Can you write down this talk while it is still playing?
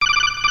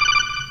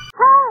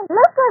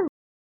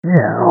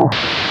Yeah.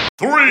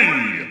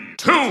 3,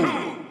 2,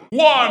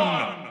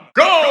 1,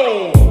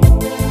 go!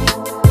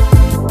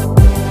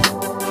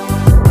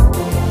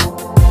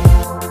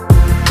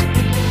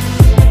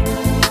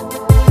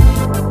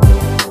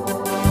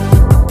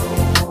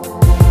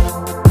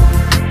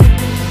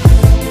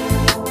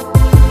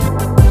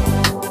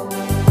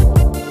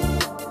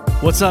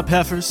 What's up,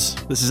 Heifers?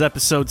 This is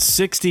episode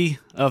 60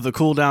 of the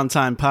Cool Down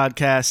Time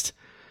podcast.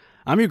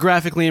 I'm your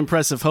graphically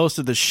impressive host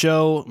of the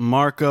show,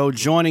 Marco.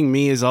 Joining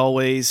me, as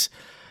always,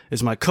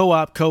 is my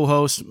co-op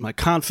co-host, my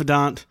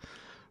confidant,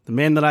 the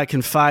man that I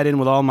confide in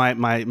with all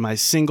my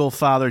single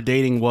father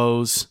dating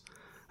woes.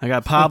 I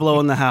got Pablo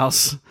in the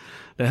house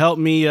to help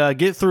me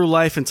get through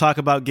life and talk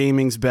about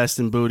gaming's best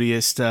and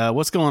bootiest.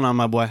 What's going on,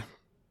 my boy?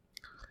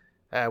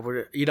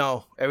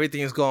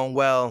 Everything is going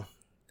well.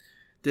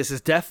 This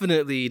is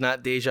definitely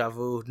not deja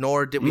vu,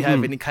 nor did we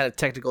have any kind of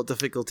technical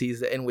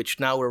difficulties in which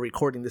now we're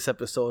recording this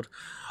episode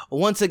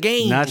once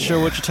again. Not sure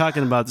what you're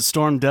talking about. The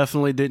storm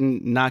definitely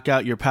didn't knock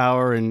out your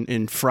power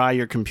and fry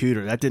your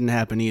computer. That didn't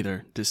happen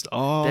either.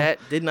 That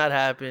did not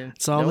happen.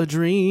 It's all a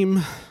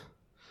dream.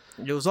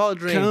 It was all a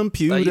dream.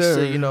 Computer. I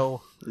used to,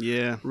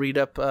 yeah. read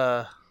up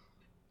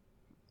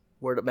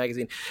Word Up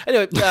magazine.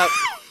 Anyway,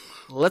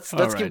 let's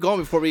keep going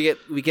before we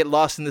get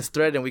lost in this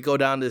thread and we go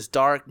down this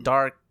dark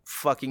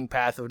fucking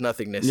path of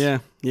nothingness. Yeah.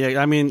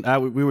 I mean,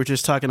 we were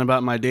just talking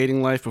about my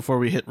dating life before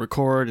we hit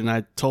record, and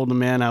I told the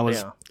man I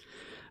was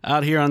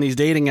out here on these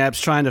dating apps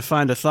trying to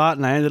find a thought,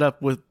 and I ended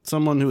up with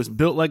someone who was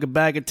built like a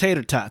bag of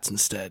tater tots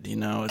instead. You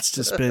know, it's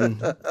just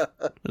been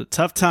a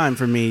tough time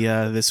for me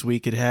this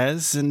week. It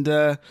has, and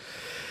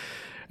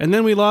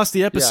then we lost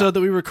the episode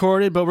that we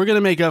recorded, but we're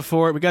gonna make up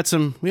for it.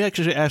 We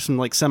actually have some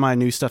like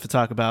semi-new stuff to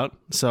talk about,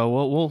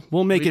 so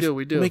we'll make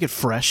it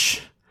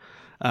fresh.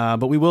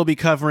 But we will be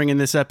covering in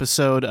this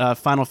episode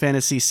Final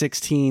Fantasy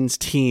XVI's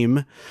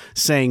team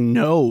saying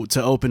no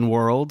to open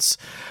worlds,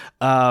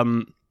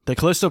 the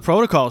Callisto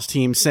Protocol's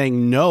team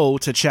saying no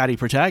to chatty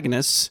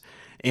protagonists,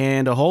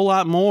 and a whole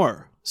lot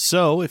more.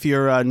 So if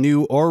you're a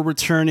new or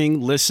returning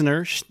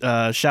listener,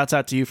 shouts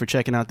out to you for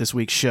checking out this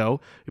week's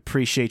show.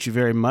 Appreciate you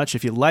very much.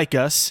 If you like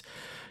us,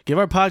 give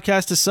our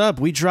podcast a sub.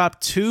 We drop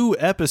 2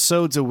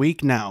 episodes a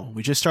week now.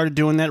 We just started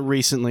doing that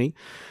recently.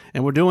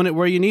 And we're doing it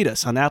where you need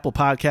us, on Apple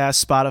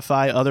Podcasts,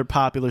 Spotify, other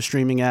popular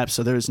streaming apps.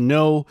 So there's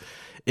no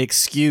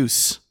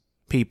excuse,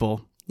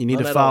 people. You need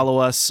to follow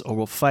us or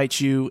we'll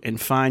fight you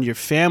and find your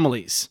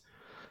families.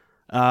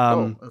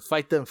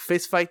 Fight them,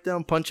 fist fight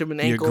them, punch them in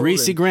the ankles. Your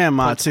greasy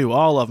grandma, too.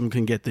 All of them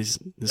can get this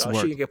work.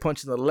 She can get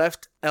punched in the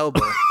left elbow.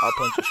 I'll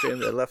punch you straight in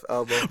the left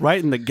elbow.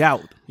 Right in the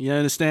gout. You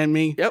understand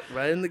me? Yep,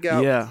 right in the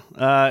gout. Yeah.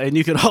 And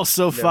you can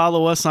also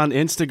follow us on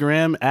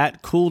Instagram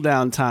at Cool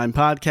Down Time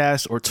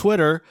Podcast or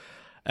Twitter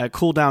at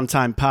Cool Down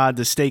Time Pod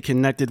to stay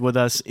connected with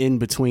us in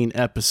between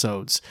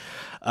episodes.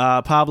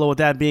 Pablo, with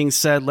that being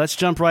said, let's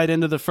jump right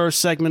into the first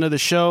segment of the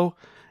show,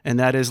 and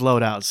that is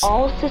loadouts.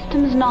 All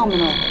systems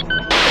nominal.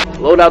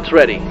 Loadouts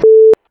ready.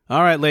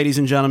 All right, ladies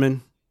and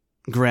gentlemen,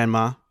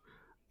 Grandma,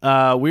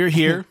 we're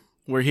here.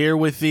 We're here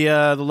with the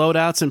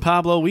loadouts, and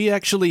Pablo, we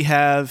actually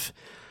have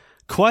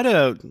quite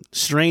a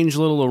strange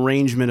little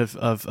arrangement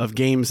of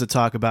games to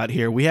talk about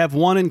here. We have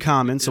one in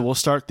common, so we'll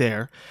start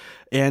there,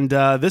 and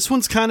this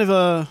one's kind of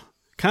a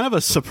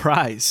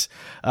surprise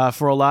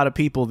for a lot of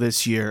people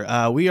this year.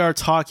 We are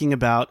talking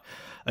about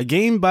a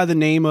game by the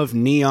name of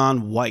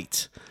Neon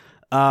White.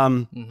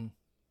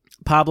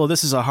 Pablo,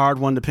 this is a hard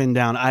one to pin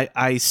down.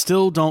 I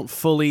still don't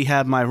fully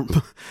have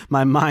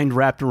my mind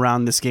wrapped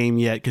around this game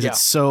yet because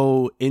it's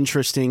so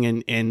interesting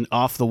and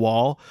off the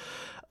wall.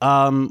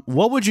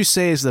 What would you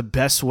say is the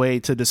best way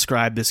to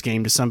describe this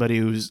game to somebody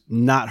who's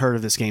not heard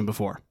of this game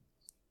before?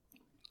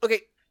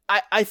 Okay,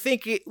 I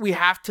think we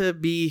have to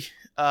be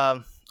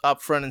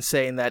upfront and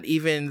saying that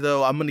even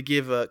though I'm going to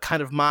give a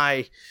kind of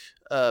my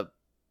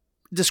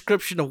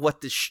description of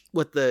what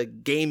the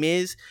game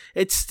is,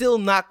 it's still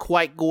not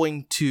quite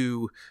going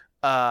to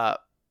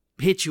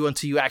hit you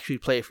until you actually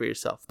play it for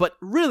yourself. But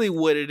really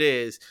what it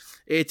is,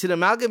 it's an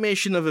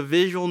amalgamation of a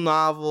visual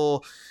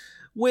novel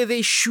with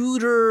a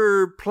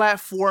shooter,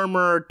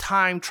 platformer,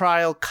 time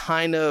trial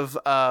kind of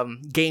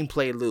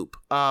gameplay loop.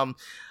 Now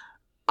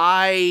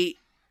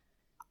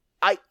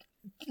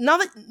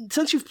that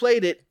since you've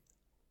played it,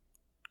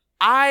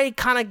 I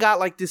kind of got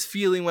like this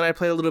feeling when I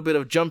played a little bit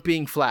of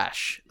Jumping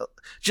Flash,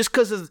 just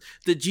because of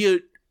the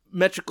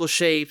geometrical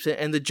shapes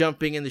and the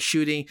jumping and the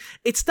shooting.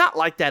 It's not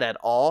like that at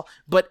all,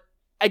 but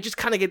I just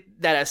kind of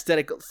get that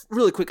aesthetic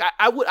really quick.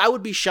 I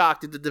would be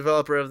shocked if the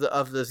developer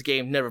of this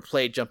game never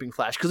played Jumping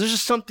Flash, because there's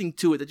just something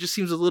to it that just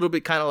seems a little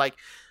bit kind of like,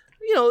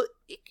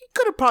 it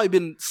could have probably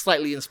been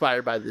slightly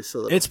inspired by this a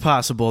little. It's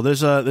possible.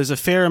 There's a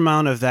fair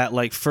amount of that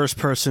like first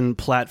person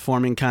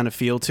platforming kind of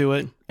feel to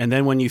it, and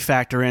then when you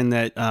factor in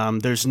that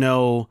there's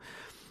no,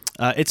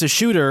 it's a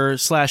shooter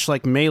 /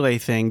 like melee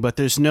thing, but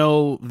there's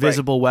no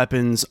visible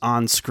weapons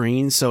on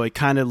screen, so it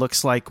kind of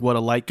looks like what a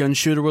light gun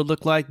shooter would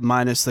look like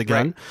minus the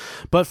gun.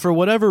 But for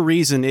whatever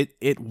reason,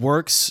 it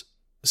works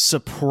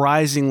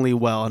surprisingly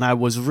well, and I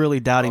was really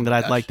doubting that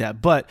I'd like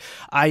that. But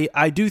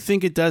I do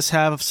think it does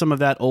have some of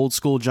that old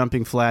school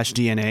Jumping Flash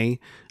DNA,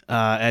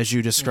 as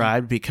you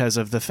described, because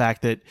of the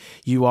fact that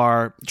you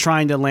are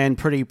trying to land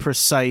pretty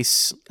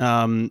precise,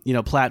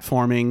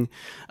 platforming.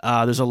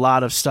 There's a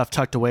lot of stuff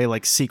tucked away,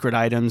 like secret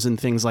items and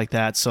things like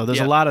that. So there's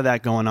a lot of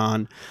that going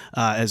on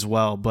as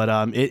well.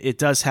 But it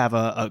does have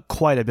a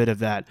quite a bit of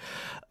that.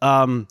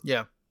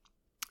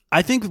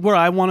 I think where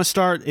I want to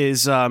start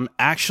is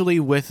actually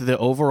with the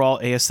overall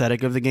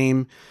aesthetic of the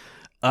game.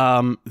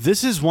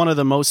 This is one of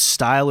the most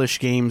stylish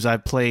games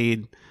I've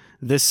played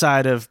this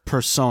side of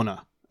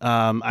Persona.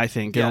 I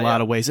think in a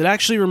lot of ways. It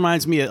actually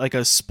reminds me of like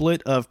a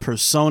split of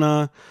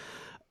Persona,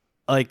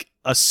 like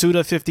a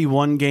Suda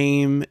 51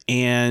 game,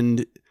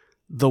 and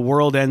The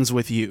World Ends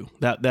With You,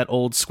 that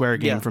old Square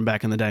game from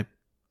back in the day.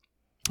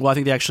 Well, I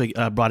think they actually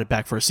brought it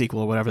back for a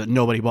sequel or whatever that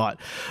nobody bought.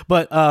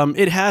 But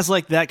it has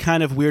like that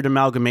kind of weird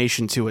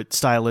amalgamation to it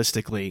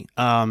stylistically.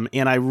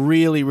 And I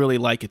really, really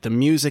like it. The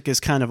music is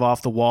kind of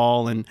off the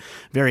wall and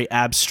very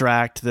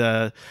abstract.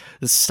 The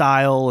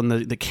style and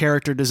the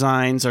character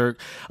designs are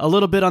a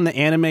little bit on the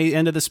anime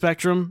end of the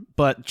spectrum,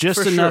 but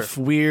just enough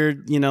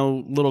weird,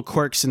 little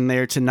quirks in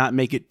there to not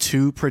make it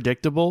too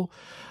predictable.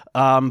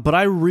 But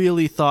I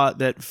really thought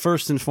that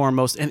first and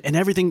foremost, and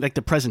everything, like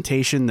the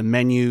presentation, the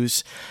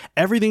menus,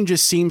 everything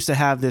just seems to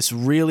have this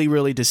really,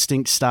 really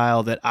distinct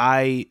style that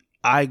I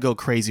go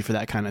crazy for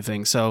that kind of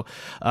thing. So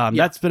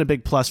that's been a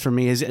big plus for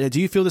me.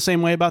 Do you feel the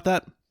same way about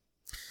that?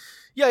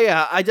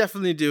 Yeah, I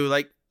definitely do.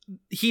 Like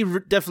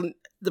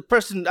the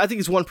person, I think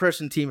it's one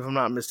person team if I'm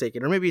not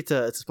mistaken, or maybe it's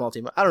a small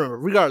team. I don't remember.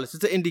 Regardless,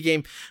 it's an indie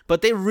game,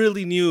 but they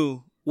really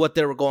knew what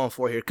they were going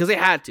for here because they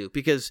had to,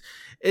 because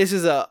this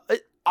is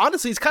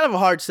honestly, it's kind of a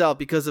hard sell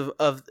because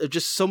of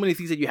just so many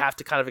things that you have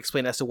to kind of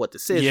explain as to what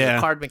this is. There's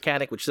a card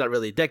mechanic, which is not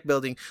really deck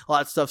building, all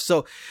that stuff.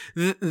 So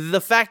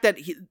the fact that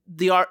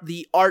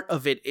the art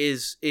of it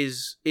is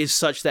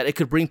such that it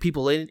could bring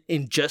people in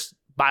just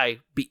by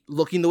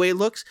looking the way it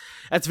looks,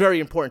 that's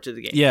very important to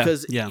the game.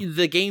 Because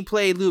the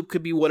gameplay loop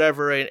could be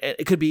whatever, and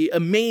it could be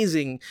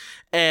amazing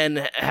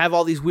and have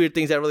all these weird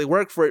things that really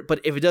work for it.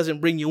 But if it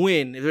doesn't bring you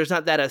in, if there's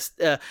not that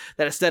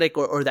aesthetic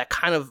or that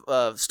kind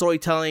of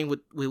storytelling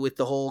with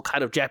the whole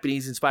kind of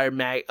Japanese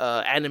inspired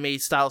anime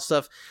style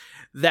stuff,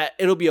 that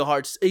it'll be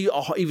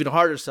even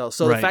harder sell.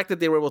 So the fact that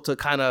they were able to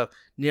kind of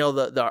nail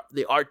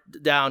the art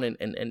down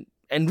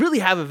and really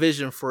have a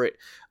vision for it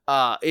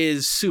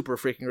is super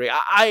freaking great.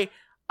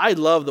 I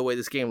love the way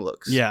this game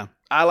looks. Yeah.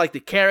 I like the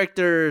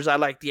characters. I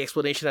like the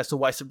explanation as to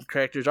why some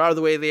characters are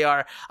the way they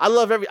are. I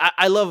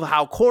love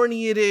how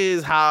corny it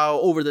is,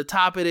 how over the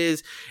top it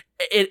is.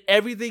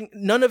 Everything,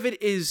 none of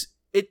it is,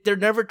 they're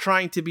never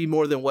trying to be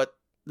more than what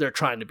they're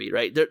trying to be,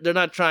 right? They're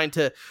not trying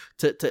to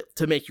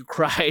make you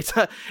cry.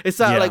 It's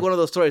not like one of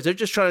those stories. They're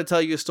just trying to tell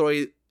you a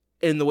story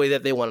in the way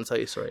that they want to tell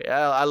you a story.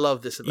 I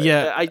love this.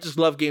 I just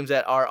love games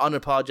that are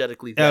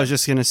unapologetically that. I was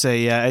just gonna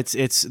say,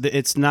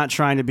 it's not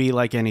trying to be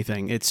like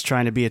anything. It's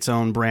trying to be its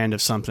own brand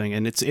of something,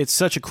 and it's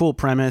such a cool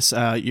premise.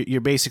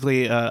 You're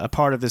basically a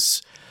part of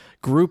this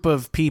group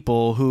of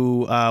people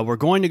who were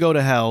going to go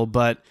to hell,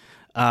 but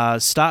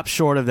stop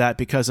short of that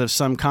because of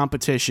some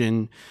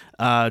competition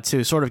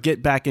to sort of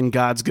get back in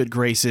God's good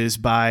graces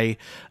by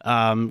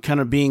kind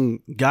of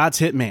being God's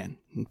hitman,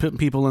 putting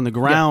people in the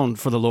ground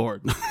for the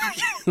Lord.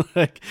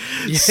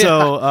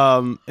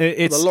 So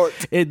it's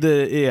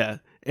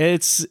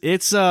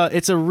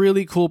a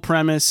really cool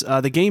premise.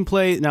 The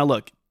gameplay. Now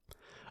look,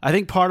 I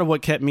think part of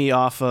what kept me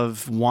off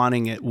of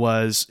wanting it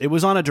was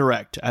on a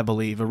direct, I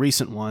believe, a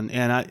recent one,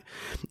 and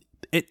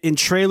in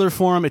trailer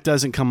form, it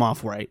doesn't come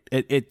off right.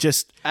 It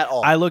just at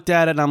all. I looked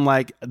at it and I'm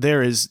like,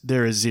 there is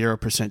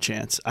 0%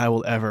 chance I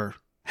will ever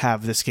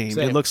have this game.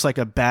 Same. It looks like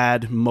a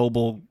bad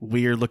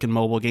weird looking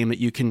mobile game that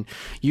you can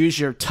use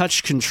your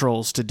touch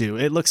controls to do.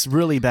 It looks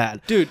really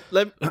bad. Dude,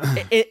 let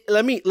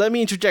me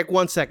interject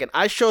 1 second.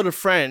 I showed a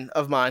friend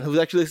of mine who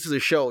actually listens to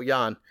the show,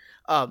 Jan.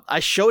 I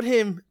showed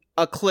him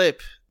a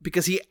clip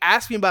because he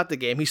asked me about the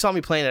game. He saw me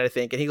playing it, I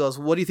think, and he goes,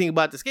 "What do you think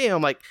about this game?"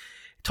 I'm like,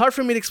 it's hard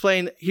for me to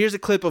explain. Here's a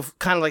clip of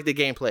kind of like the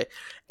gameplay.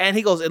 And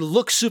he goes, it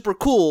looks super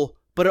cool,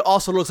 but it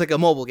also looks like a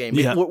mobile game.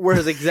 Yeah. Were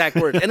his exact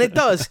words. And it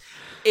does.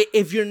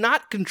 If you're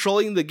not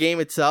controlling the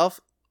game itself,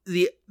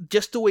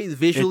 just the way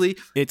visually...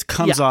 It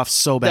comes off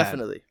so bad.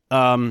 Definitely.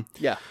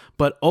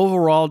 But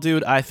overall,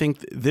 dude, I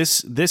think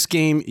this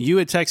game... You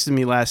had texted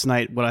me last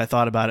night what I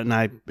thought about it, and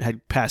I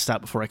had passed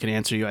out before I could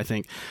answer you, I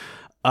think.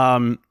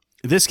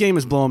 This game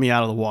is blowing me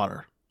out of the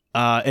water.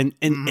 And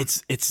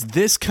it's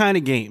this kind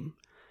of game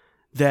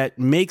that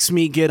makes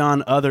me get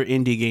on other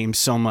indie games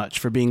so much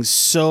for being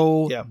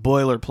so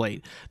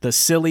boilerplate. The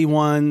silly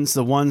ones,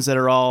 the ones that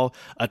are all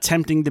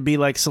attempting to be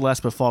like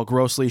Celeste but fall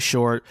grossly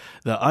short,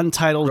 the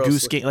Untitled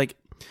Goose Game, like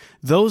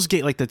those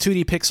like the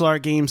 2D pixel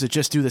art games that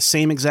just do the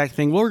same exact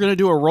thing. We're going to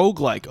do a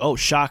roguelike. Oh,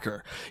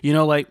 shocker.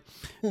 Like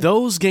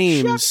those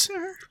games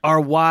are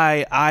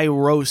why I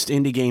roast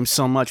indie games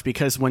so much,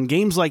 because when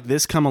games like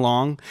this come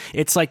along,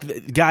 it's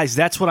like, guys,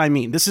 that's what I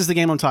mean. This is the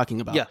game I'm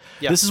talking about. Yeah.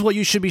 This is what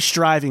you should be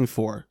striving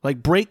for.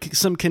 Like, break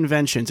some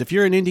conventions. If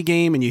you're an indie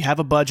game and you have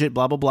a budget,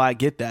 blah, blah, blah, I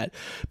get that.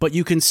 But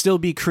you can still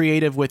be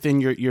creative within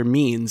your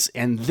means.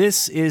 And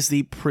this is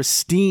the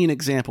pristine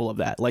example of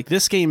that. Like,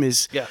 this game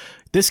is... Yeah.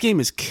 This game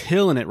is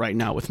killing it right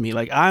now with me.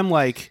 Like, I'm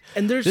like...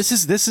 And this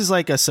is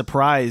like a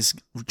surprise,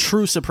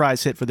 true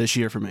surprise hit for this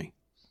year for me.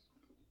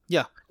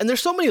 Yeah, and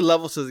there's so many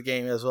levels to the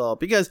game as well,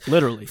 because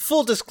literally,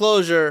 full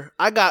disclosure,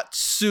 I got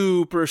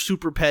super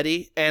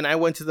petty, and I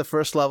went to the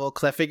first level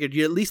because I figured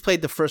you at least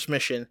played the first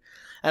mission,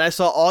 and I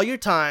saw all your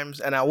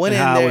times, and I went in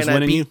there and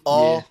I beat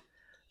all,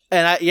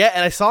 and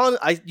I saw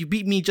you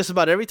beat me just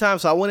about every time,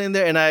 so I went in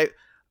there and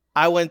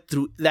I went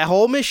through that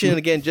whole mission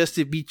again just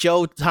to beat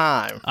your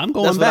time. I'm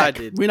going back.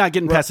 We're not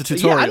getting past the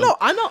tutorial. Yeah,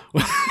 I know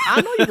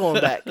you're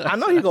going back. I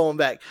know you're going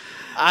back.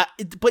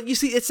 But you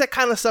see, it's that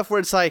kind of stuff where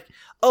it's like,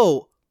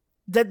 oh,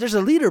 that there's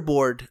a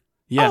leaderboard.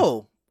 Yeah.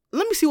 Oh,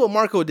 let me see what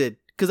Marco did,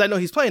 because I know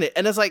he's playing it.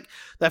 And it's like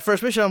that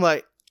first mission, I'm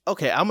like,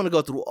 okay, I'm gonna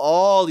go through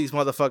all these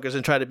motherfuckers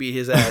and try to beat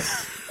his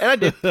ass, and I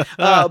did. But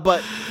that's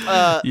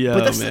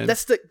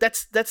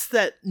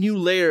that new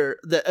layer,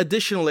 the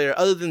additional layer,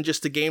 other than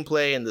just the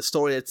gameplay and the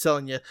story that's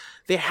telling you.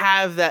 They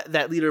have that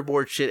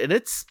leaderboard shit, and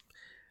it's.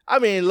 I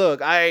mean,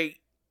 look,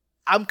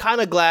 I'm kind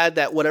of glad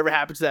that whatever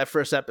happened to that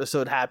first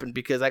episode happened,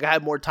 because I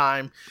had more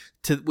time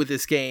with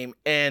this game,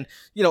 and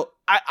you know,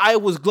 I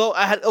was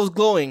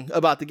glowing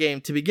about the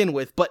game to begin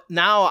with, but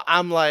now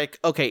I'm like,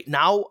 okay,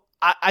 now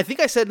I think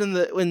I said in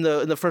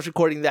the first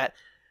recording that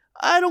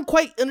I don't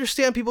quite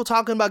understand people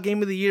talking about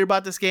Game of the Year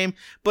about this game,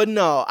 but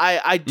no,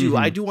 I do. Mm-hmm.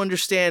 I do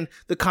understand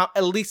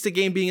at least the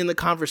game being in the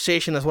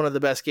conversation as one of the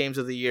best games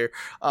of the year,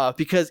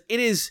 because it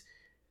is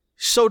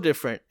so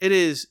different. It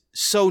is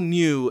so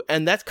new,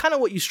 and that's kind of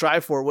what you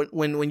strive for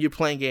when you're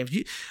playing games.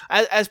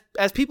 As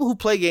people who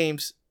play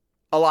games,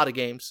 a lot of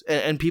games,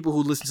 and people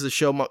who listen to the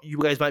show, you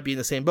guys might be in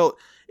the same boat.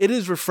 It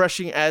is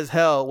refreshing as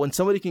hell when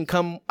somebody can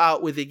come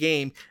out with a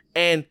game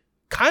and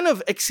kind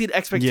of exceed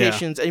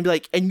expectations, and be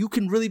like, and you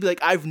can really be like,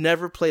 I've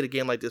never played a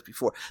game like this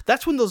before.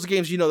 That's when those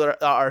games, that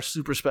are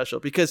super special,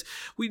 because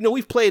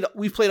we've played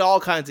all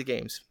kinds of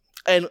games,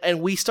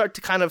 and we start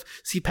to kind of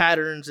see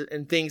patterns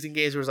and things in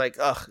games where it's like,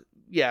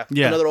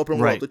 another open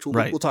world, which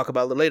we'll talk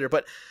about a little later.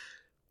 But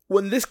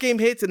when this game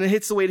hits, and it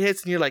hits the way it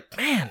hits, and you're like,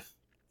 man,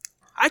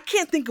 I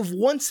can't think of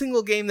one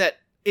single game that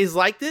is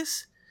like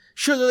this.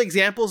 Sure, there are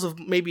examples of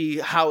maybe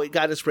how it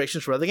got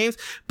inspirations for other games,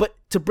 but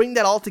to bring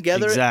that all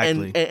together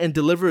and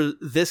deliver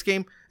this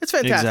game, it's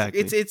fantastic.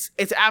 Exactly.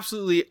 It's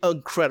absolutely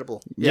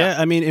incredible. Yeah,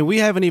 I mean, and we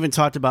haven't even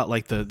talked about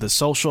like the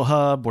social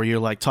hub where you're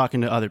like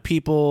talking to other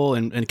people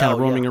and kind of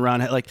roaming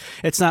around. Like,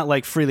 it's not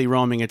like freely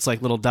roaming. It's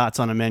like little dots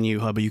on a menu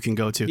hub you can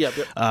go to. Yeah.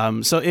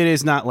 So it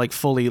is not like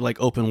fully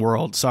like open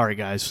world. Sorry,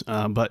 guys.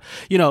 But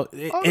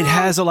it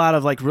has a lot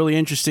of like really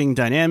interesting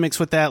dynamics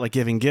with that, like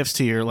giving gifts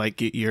to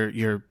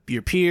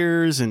your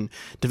peers and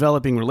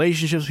developing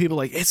relationships with people.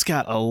 Like, it's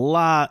got a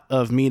lot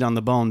of meat on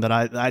the bone that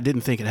I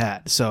didn't think it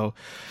had. So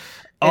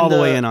all the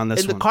way in on this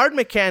one. And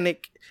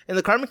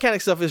the card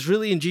mechanic stuff is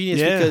really ingenious,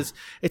 because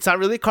it's not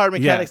really card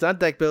mechanics, not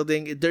deck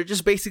building. They're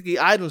just basically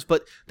items,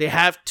 but they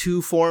have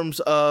two forms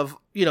of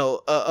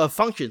of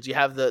functions. You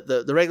have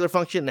the regular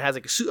function, and it has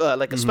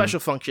like a special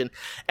function,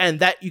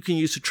 and that you can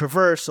use to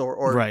traverse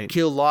or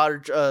kill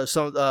large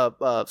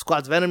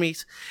squads of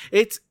enemies.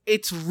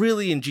 It's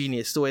really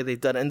ingenious the way they've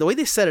done it, and the way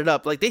they set it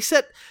up. Like, they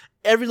set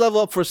every level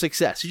up for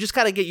success. You just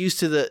got to get used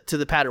to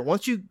the pattern.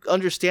 Once you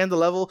understand the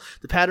level,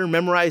 the pattern,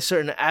 memorize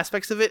certain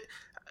aspects of it,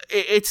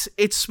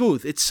 it's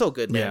smooth. It's so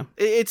good, man.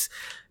 Yeah.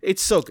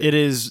 It's so good. It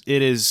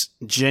is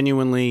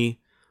genuinely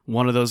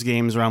one of those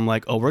games where I'm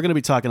like, oh, we're going to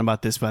be talking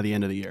about this by the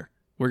end of the year.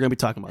 We're going to be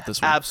talking about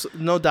this one.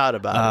 Absolutely, no doubt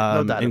about it.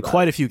 No doubt in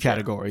quite a few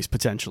categories,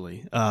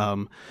 potentially.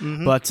 But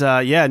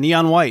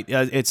Neon White.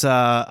 It's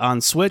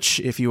on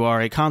Switch. If you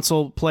are a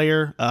console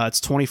player,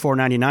 it's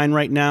 $24.99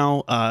 right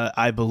now.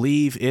 I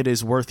believe it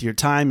is worth your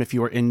time if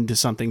you are into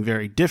something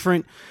very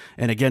different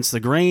and against the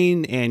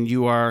grain, and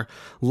you are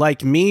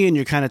like me and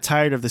you're kind of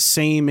tired of the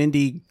same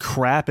indie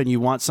crap, and you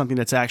want something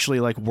that's actually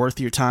like worth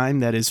your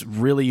time, that is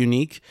really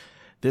unique.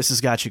 This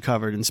has got you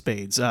covered in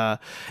spades.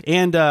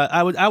 And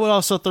I would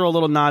also throw a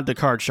little nod to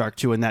Card Shark,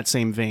 too, in that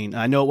same vein.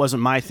 I know it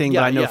wasn't my thing,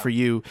 but I know for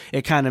you,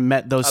 it kind of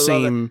met those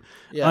same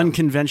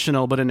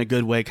unconventional, but in a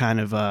good way, kind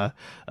of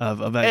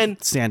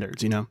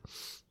standards,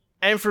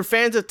 And for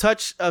fans of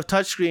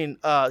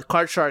touchscreen,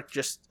 Card Shark,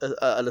 just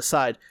an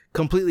aside,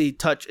 completely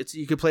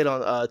you can play it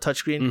on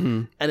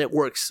touchscreen, and it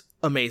works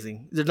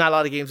amazing. There's not a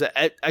lot of games that,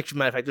 actually,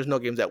 matter of fact, there's no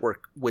games that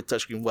work with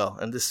touchscreen well,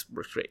 and this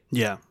works great.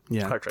 Yeah.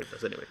 Card Shark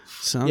does anyway.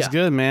 Sounds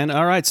good, man.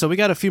 All right, so we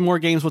got a few more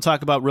games we'll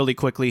talk about really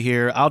quickly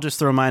here. I'll just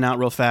throw mine out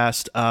real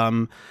fast.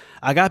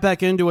 I got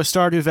back into a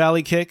Stardew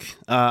Valley kick.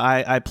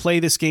 I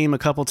play this game a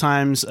couple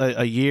times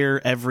a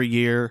year, every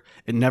year.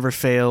 It never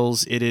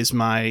fails. It is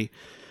my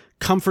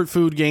comfort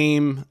food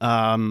game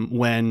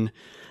when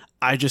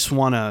I just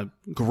want to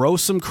grow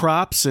some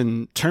crops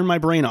and turn my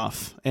brain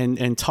off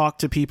and talk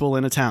to people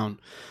in a town.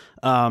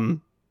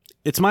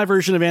 It's my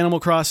version of Animal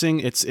Crossing.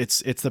 It's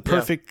the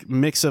perfect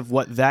mix of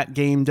what that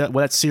game what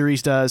that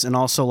series does, and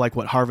also like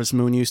what Harvest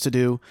Moon used to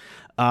do.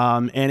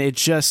 And it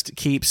just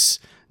keeps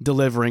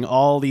delivering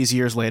all these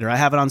years later. I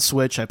have it on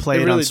Switch. I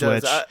play it really on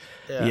Switch.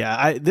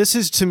 This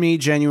is to me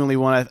genuinely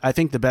one I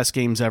think the best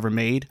games ever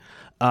made.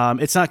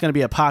 It's not going to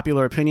be a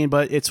popular opinion,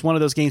 but it's one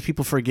of those games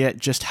people forget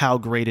just how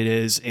great it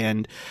is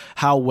and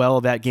how well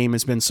that game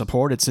has been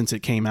supported since it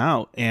came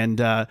out. And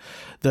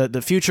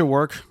the future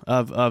work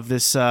of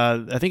this,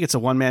 I think it's a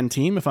one-man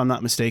team, if I'm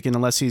not mistaken,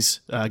 unless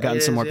he's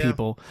gotten some more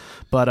people.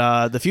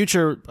 But the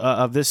future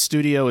of this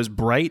studio is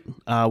bright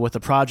with the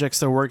projects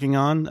they're working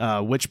on,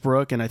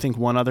 Witchbrook, and I think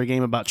one other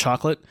game about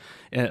chocolate,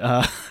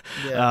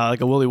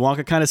 like a Willy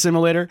Wonka kind of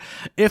simulator,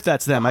 if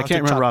that's them. I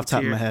can't remember off the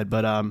top of my head,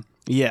 but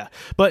yeah.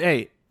 But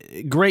hey,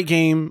 great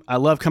game. I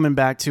love coming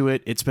back to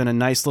it. It's been a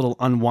nice little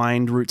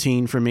unwind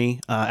routine for me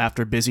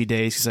after busy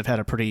days because I've had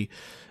a pretty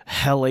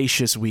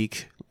hellacious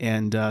week,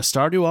 and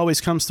Stardew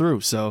always comes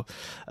through. So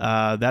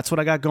that's what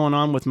I got going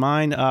on with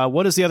mine.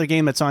 What is the other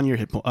game that's on your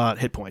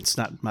hit points?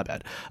 Not my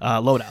bad.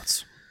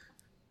 Loadouts.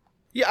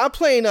 Yeah, I'm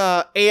playing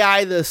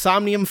AI, the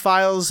Somnium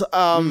Files.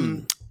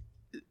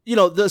 You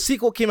know, the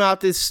sequel came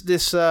out this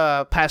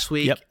past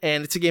week,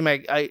 and it's a game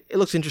it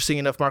looks interesting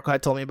enough. Marco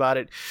had told me about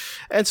it,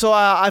 and so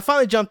I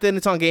finally jumped in.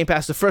 It's on Game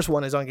Pass. The first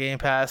one is on Game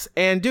Pass,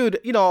 and dude,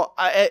 you know,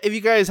 if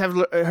you guys have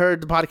heard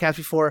the podcast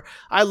before,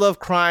 I love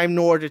crime,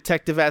 noir,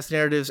 detective-ass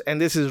narratives, and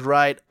this is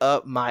right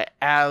up my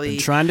alley. Been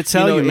trying to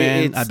tell you,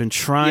 man. I've been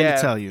trying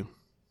to tell you.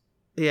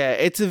 Yeah,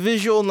 it's a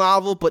visual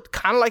novel, but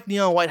kind of like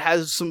Neon White,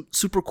 has some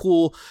super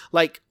cool,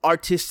 like,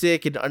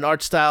 artistic and an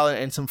art style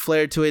and some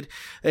flair to it.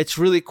 It's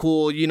really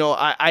cool. You know,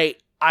 I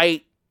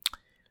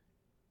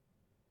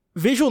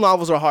visual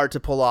novels are hard to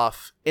pull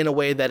off in a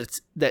way that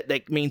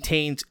that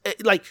maintains,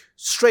 like,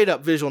 straight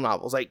up visual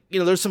novels. Like, you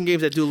know, there's some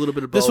games that do a little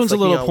bit of both. This one's like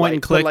a little Neon point White,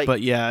 and click, like,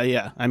 but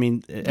yeah. I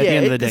mean, at the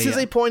end of the day, this is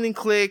a point and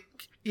click.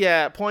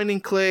 Yeah, point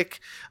and click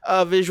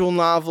visual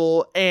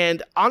novel,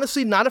 and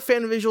honestly, not a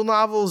fan of visual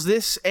novels.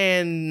 This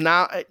and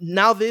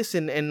now this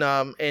and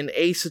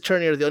Ace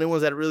Attorney are the only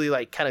ones that really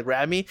like kind of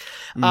grab me.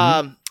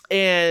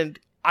 And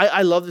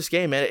I love this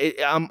game, man.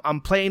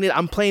 I'm playing it.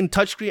 I'm playing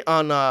touchscreen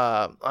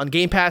on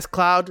Game Pass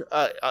Cloud.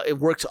 It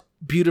works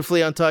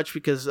beautifully on touch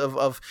because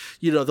of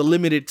you know the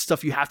limited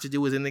stuff you have to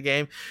do within the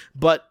game,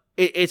 but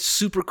it's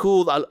super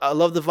cool. I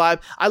love the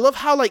vibe. I love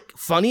how like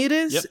funny it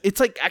is. It's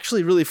like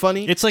actually really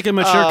funny. It's like a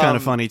mature kind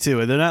of funny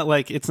too. They're not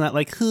like, it's not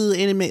like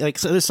anime. Like,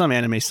 so there's some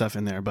anime stuff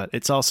in there, but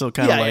it's also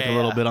kind of like a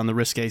little bit on the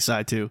risque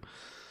side too.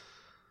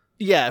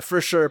 Yeah, for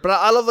sure. But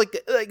I love like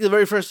the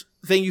very first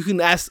thing, you can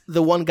ask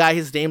the one guy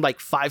his name like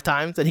 5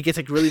 times and he gets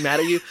like really mad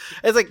at you.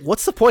 It's like,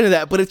 what's the point of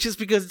that? But it's just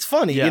because it's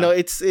funny. You know,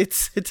 it's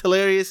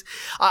hilarious.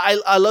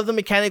 I love the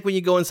mechanic when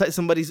you go inside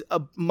somebody's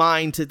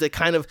mind to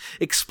kind of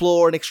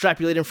explore and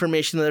extrapolate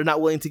information that they're not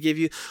willing to give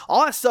you.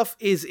 All that stuff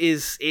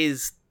is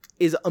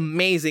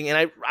amazing,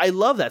 and I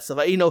love that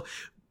stuff. You know,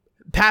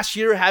 past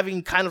year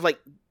having kind of like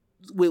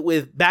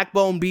with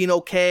Backbone being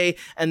okay,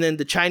 and then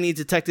the Chinese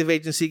detective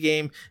agency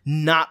game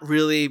not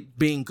really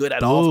being good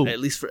at all, at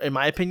least in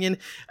my opinion.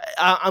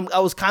 I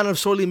was kind of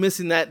sorely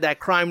missing that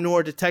crime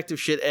noir detective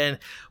shit, and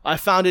I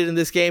found it in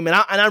this game, and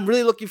I'm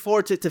really looking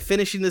forward to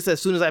finishing this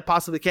as soon as I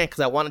possibly can,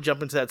 because I want to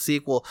jump into that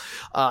sequel,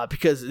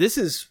 because this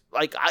is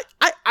like,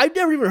 I've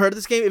never even heard of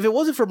this game. If it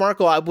wasn't for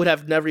Marco, I would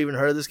have never even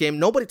heard of this game.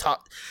 Nobody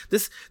talked.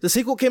 The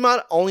sequel came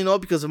out, only know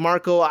because of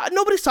Marco.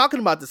 Nobody's talking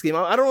about this game.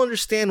 I don't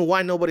understand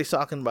why nobody's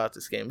talking about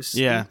this game.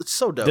 It's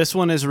so dope. This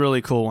one is a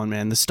really cool one,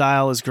 man. The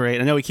style is great.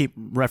 I know we keep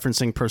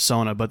referencing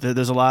Persona, but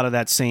there's a lot of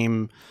that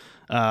same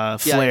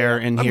flair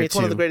in here too. It's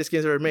one of the greatest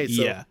games ever made,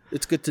 so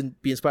it's good to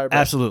be inspired by.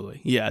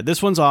 Absolutely. Yeah,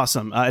 this one's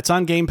awesome. It's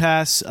on Game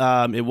Pass.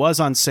 It was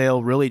on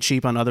sale really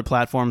cheap on other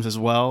platforms as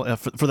well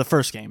for the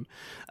first game.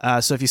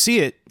 So if you see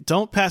it,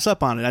 don't pass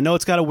up on it. I know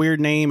it's got a weird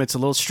name. It's a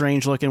little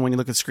strange looking when you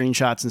look at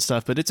screenshots and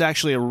stuff, but it's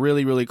actually a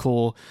really, really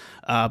cool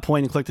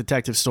point and click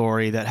detective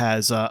story that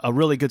has a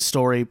really good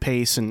story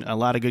pace and a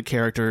lot of good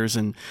characters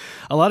and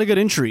a lot of good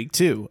intrigue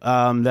too.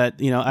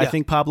 That, you know, I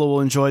think Pablo will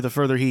enjoy the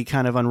further he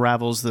kind of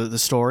unravels the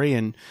story,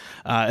 and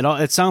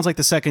it sounds like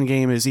the second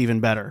game is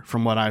even better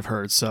from what I've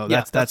heard. So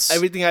that's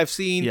everything I've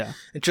seen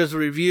in terms of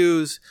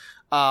reviews.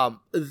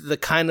 The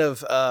kind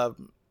of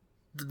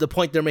the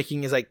point they're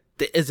making is like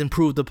is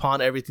improved upon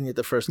everything that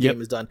the first game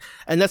has done,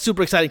 and that's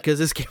super exciting because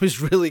this game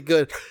is really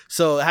good.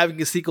 So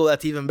having a sequel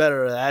that's even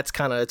better,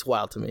 it's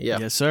wild to me.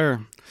 Yes, sir.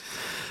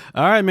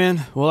 All right,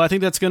 man. Well, I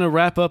think that's going to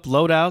wrap up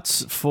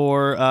Loadouts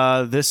for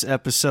this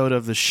episode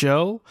of the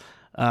show.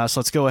 So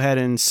let's go ahead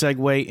and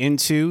segue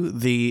into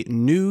the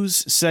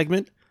news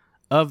segment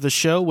of the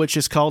show, which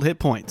is called Hit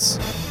Points.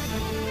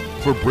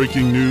 For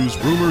breaking news,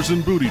 rumors,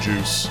 and booty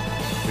juice,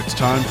 it's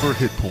time for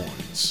Hit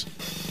Points.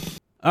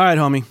 All right,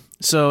 homie.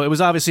 So it was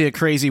obviously a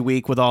crazy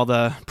week with all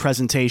the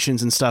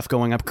presentations and stuff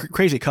going up.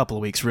 Crazy couple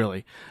of weeks,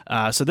 really.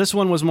 So this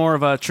one was more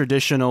of a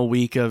traditional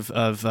week of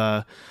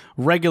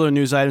regular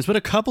news items, but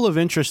a couple of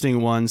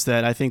interesting ones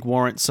that I think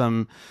warrant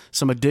some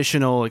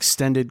additional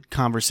extended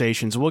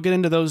conversations. We'll get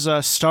into those,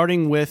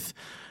 starting with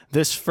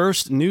this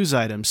first news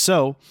item.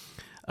 So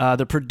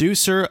the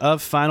producer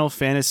of Final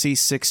Fantasy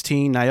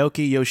XVI,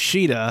 Naoki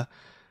Yoshida,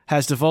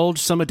 has divulged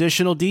some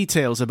additional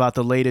details about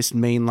the latest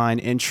mainline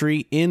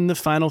entry in the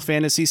Final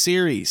Fantasy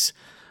series.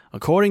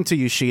 According to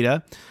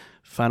Yoshida,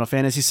 Final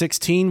Fantasy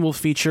XVI will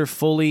feature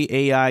fully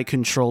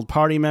AI-controlled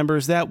party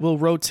members that will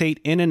rotate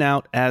in and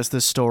out as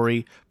the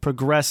story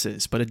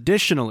progresses. But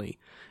additionally,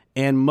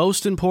 and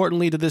most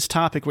importantly to this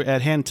topic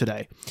at hand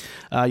today,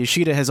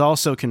 Yoshida has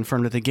also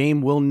confirmed that the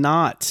game will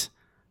not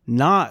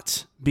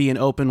be an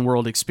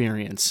open-world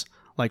experience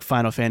like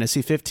Final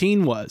Fantasy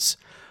XV was,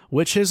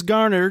 which has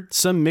garnered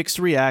some mixed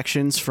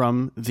reactions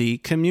from the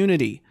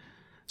community.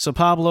 So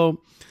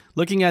Pablo,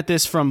 looking at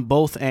this from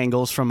both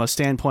angles, from a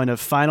standpoint of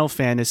Final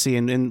Fantasy,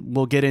 and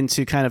we'll get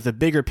into kind of the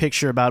bigger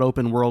picture about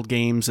open world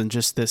games and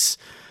just this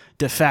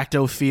de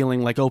facto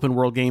feeling like open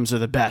world games are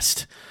the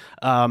best.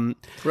 Right.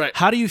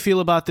 How do you feel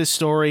about this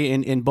story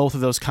in both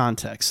of those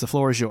contexts? The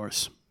floor is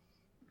yours.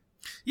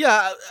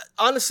 Yeah,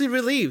 honestly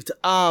relieved.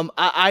 I'm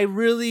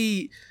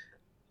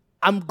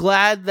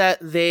glad that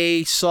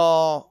they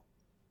saw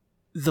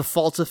the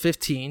faults of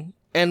 15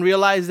 and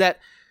realize that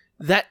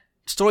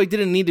story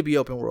didn't need to be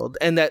open world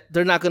and that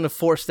they're not going to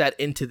force that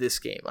into this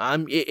game.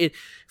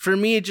 For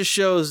me, it just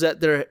shows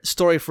that they're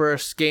story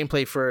first,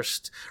 gameplay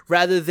first,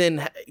 rather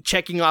than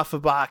checking off a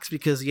box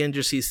because the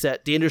industry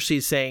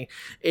is saying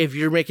if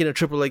you're making a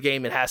AAA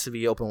game, it has to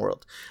be open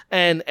world.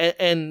 And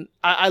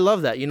I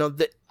love that.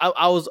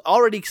 I was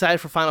already excited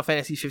for Final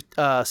Fantasy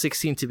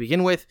 16 to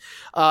begin with,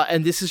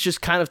 and this is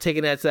just kind of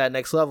taking it to that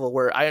next level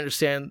where I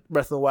understand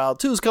Breath of the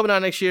Wild 2 is coming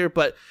out next year,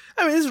 but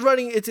I mean, this is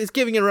running, it's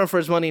giving it a run for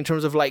its money in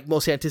terms of like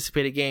most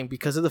anticipated game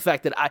because of the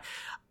fact that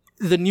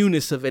the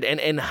newness of it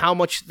and how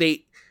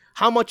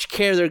much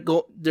care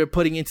they're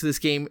putting into this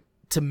game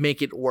to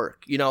make it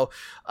work.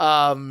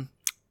 When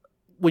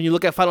you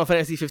look at Final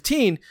Fantasy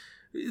 15,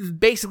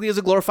 basically is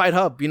a glorified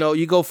hub.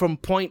 You go from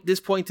this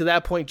point to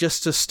that point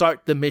just to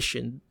start the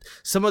mission.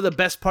 Some of the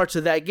best parts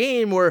of that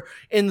game were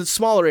in the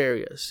smaller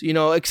areas,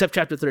 except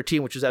chapter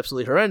 13, which is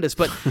absolutely horrendous.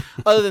 But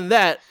other than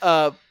that,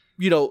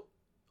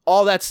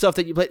 all that stuff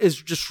that you play is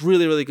just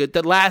really, really good.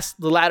 The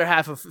latter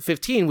half of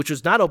 15, which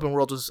was not open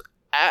world, was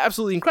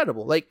absolutely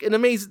incredible. Like an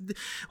amazing,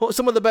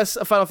 some of the best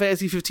Final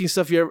Fantasy 15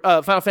 stuff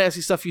Final Fantasy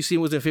stuff you've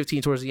seen was in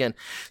 15 towards the end.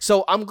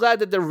 So I'm glad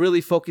that they're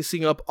really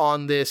focusing up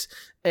on this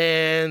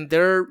and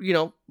they're,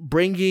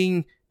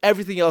 bringing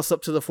everything else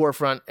up to the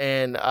forefront,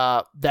 and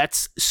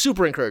that's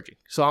super encouraging.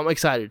 So I'm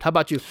excited. How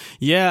about you?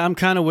 Yeah, I'm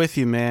kind of with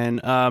you,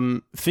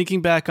 man.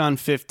 Thinking back on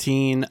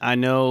 15, I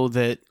know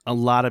that a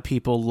lot of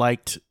people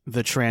liked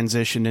the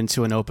transition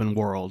into an open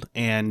world,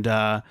 and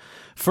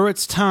for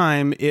its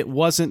time, it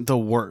wasn't the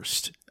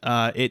worst.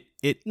 Not at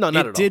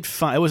all.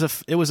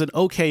 It was an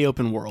okay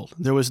open world.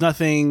 There was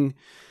nothing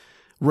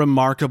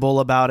remarkable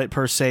about it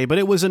per se, but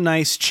it was a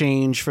nice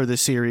change for the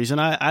series,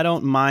 and I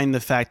don't mind the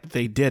fact that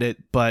they did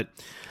it, but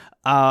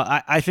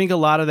I think a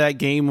lot of that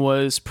game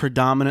was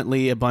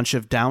predominantly a bunch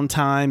of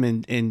downtime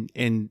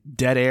and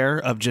dead air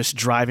of just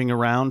driving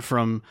around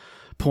from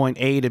point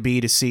A to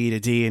B to C to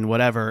D and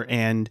whatever.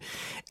 And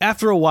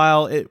after a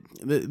while,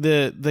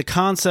 the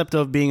concept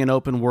of being an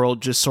open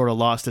world just sort of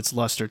lost its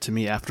luster to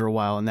me after a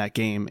while in that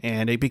game,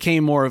 and it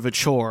became more of a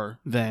chore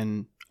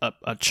than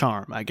a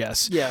charm, I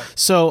guess. Yeah.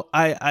 So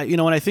I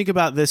when I think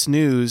about this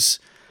news,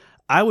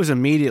 I was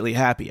immediately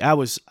happy. I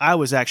was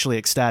actually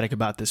ecstatic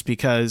about this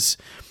because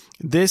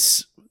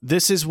this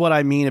is what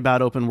I mean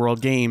about open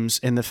world games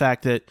and the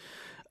fact that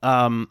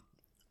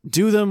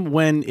do them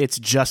when it's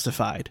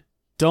justified.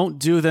 Don't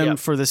do them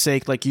for the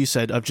sake, like you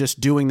said, of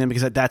just doing them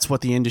because that's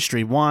what the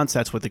industry wants.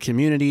 That's what the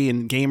community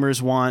and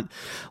gamers want.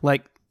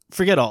 Like,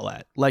 forget all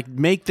that. Like,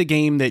 make the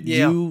game that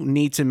you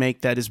need to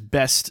make that is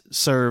best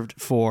served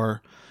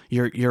for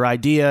your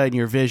idea and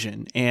your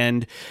vision.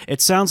 And it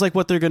sounds like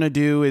what they're going to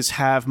do is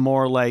have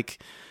more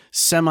like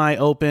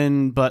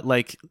semi-open, but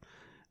like,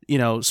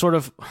 sort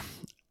of,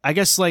 I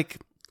guess like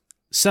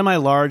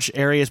semi-large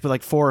areas, but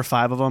like 4 or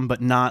 5 of them,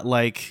 but not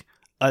like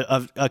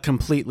a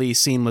completely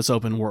seamless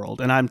open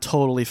world. And I'm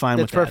totally fine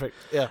with that. That's perfect.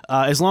 Yeah.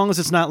 As long as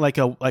it's not like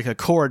a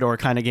corridor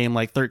kind of game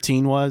like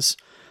 13 was,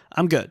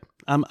 I'm good.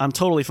 I'm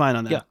totally fine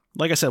on that. Yeah.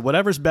 Like I said,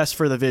 whatever's best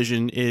for the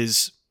vision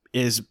is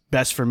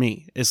best for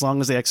me, as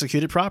long as they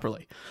execute it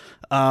properly.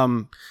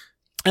 And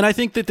I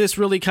think that this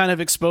really kind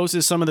of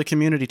exposes some of the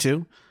community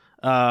too.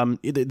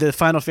 The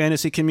Final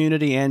Fantasy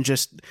community and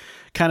just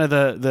kind of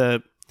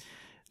the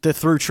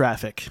through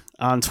traffic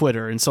on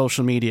Twitter and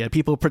social media,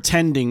 people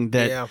pretending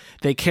that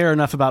they care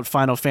enough about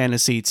Final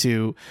Fantasy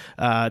to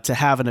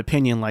have an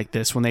opinion like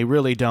this when they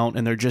really don't,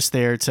 and they're just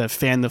there to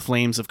fan the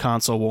flames of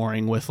console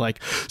warring with like,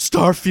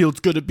 Starfield's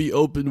gonna be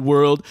open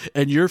world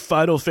and your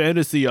Final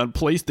Fantasy on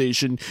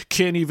PlayStation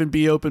can't even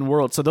be open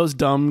world. So those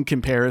dumb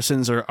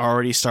comparisons are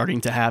already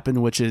starting to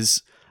happen, which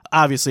is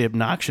obviously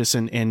obnoxious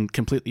and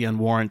completely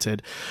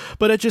unwarranted.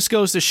 But it just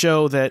goes to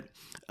show that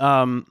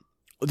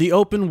the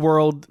open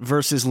world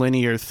versus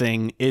linear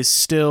thing is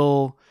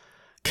still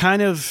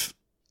kind of,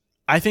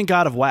 I think,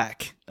 out of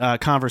whack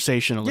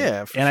conversationally.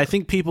 Yeah, and I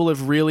think people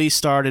have really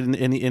started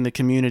in the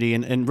community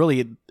and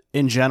really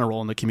in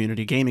general in the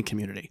community, gaming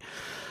community,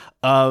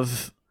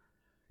 of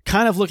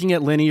kind of looking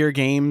at linear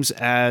games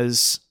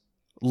as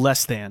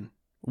less than,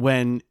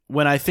 when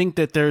I think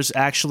that there's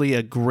actually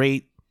a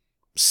great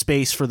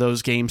space for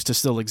those games to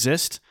still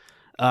exist.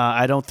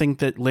 I don't think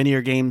that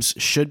linear games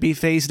should be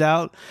phased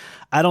out.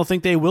 I don't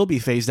think they will be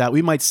phased out.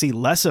 We might see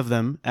less of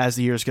them as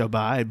the years go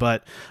by,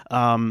 but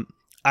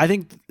I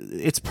think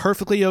it's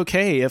perfectly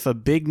okay if a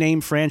big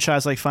name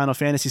franchise like Final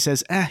Fantasy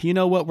says, you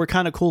know what, we're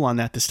kind of cool on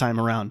that this time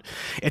around.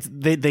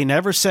 They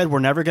never said we're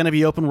never going to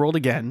be open world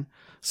again.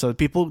 So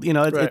people,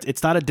 right.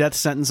 It's not a death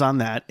sentence on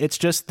that. It's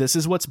just, this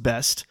is what's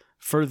best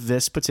for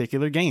this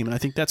particular game. And I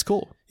think that's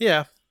cool.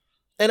 Yeah.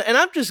 And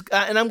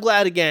I'm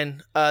glad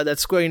again that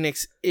Square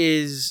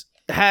Enix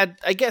had,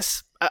 I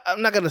guess,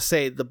 I'm not going to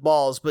say the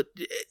balls, but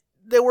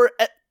they were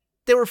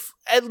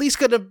at least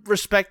going to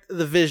respect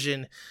the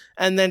vision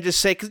and then just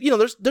say, because,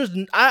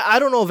 I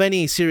don't know of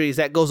any series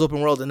that goes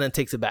open world and then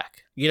takes it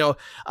back,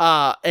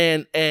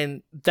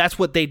 and that's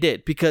what they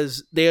did,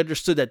 because they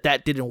understood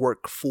that didn't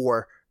work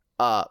for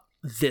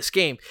this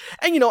game.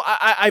 And,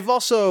 I've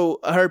also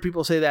heard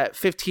people say that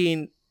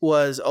 15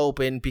 was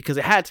open because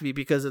it had to be,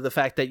 because of the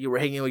fact that you were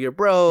hanging with your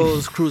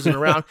bros, cruising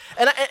around.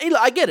 And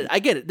I get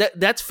it.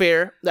 That's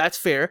fair.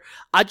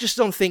 I just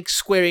don't think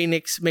Square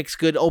Enix makes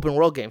good open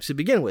world games to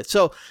begin with.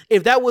 So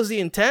if that was the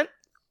intent,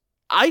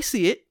 I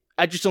see it.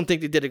 I just don't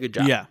think they did a good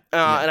job. Yeah.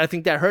 And I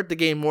think that hurt the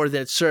game more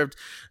than it served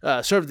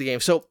the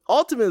game. So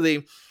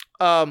ultimately,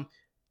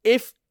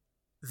 if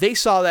they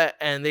saw that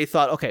and they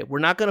thought, okay, we're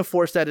not going to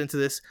force that into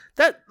this,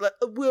 that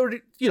we're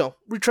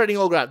treading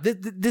old ground.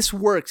 This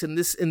works, and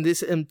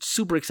I'm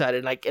super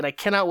excited, and I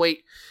cannot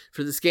wait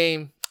for this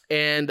game.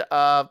 And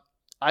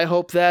I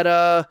hope that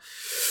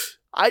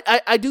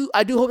I do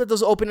hope that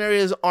those open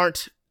areas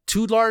aren't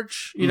too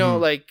large,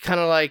 like kind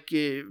of like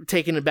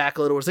taking it back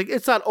a little. It's like,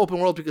 it's not open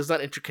world because it's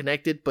not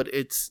interconnected, but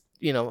it's,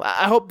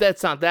 I hope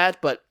that's not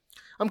that, but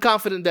I'm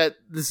confident that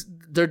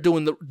they're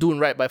doing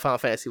right by Final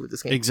Fantasy with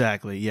this game.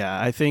 Exactly. Yeah.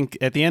 I think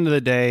at the end of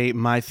the day,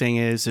 my thing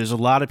is, there's a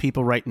lot of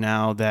people right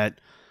now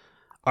that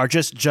are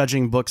just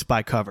judging books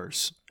by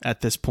covers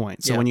at this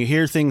point. So when you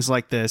hear things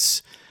like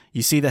this,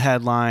 you see the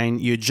headline,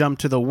 you jump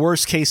to the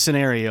worst case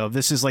scenario.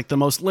 This is like the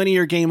most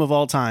linear game of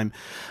all time.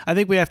 I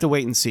think we have to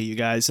wait and see, you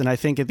guys. And I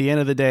think at the end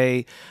of the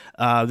day,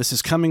 this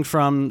is coming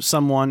from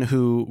someone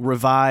who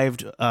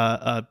revived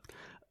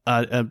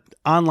an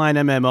online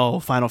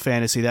MMO, Final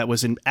Fantasy, that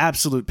was in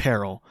absolute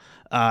peril.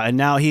 And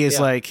now he is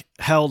like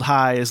held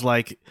high as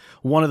like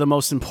one of the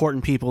most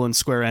important people in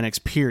Square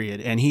Enix, period.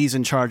 And he's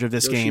in charge of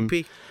this game.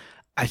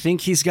 I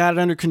think he's got it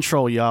under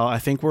control, y'all. I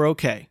think we're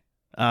okay.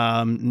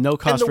 No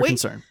cause for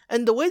concern.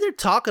 And the way they're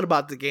talking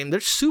about the game, they're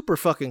super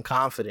fucking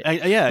confident.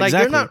 Yeah, like,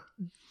 exactly.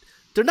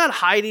 They're not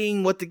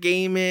hiding what the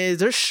game is.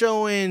 They're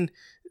showing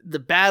the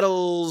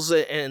battles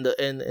and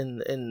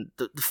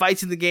the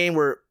fights in the game,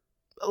 where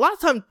a lot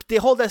of times they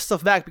hold that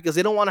stuff back because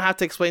they don't want to have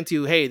to explain to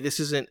you, hey, this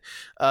isn't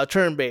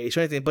turn-based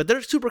or anything. But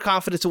they're super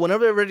confident, so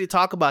whenever they're ready to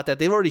talk about that,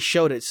 they've already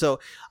showed it. So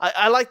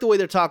I like the way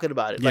they're talking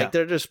about it. Yeah. Like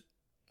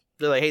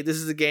they're like, hey, this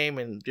is a game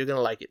and you're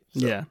gonna like it.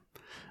 So.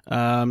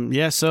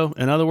 Yeah. So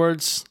in other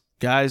words,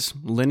 guys,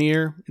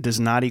 linear does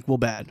not equal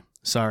bad.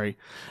 Sorry.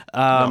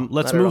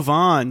 Let's move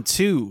on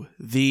to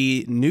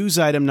the news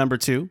item number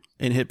 2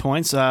 in Hit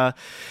Points. I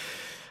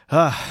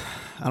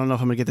don't know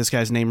if I'm going to get this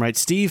guy's name right.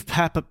 Steve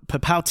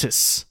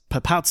Papoutis.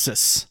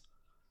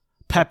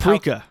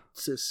 Paprika.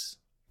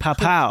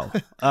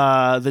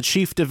 Papau, the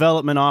chief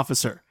development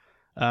officer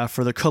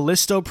for the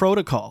Callisto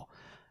Protocol,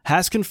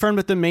 has confirmed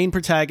that the main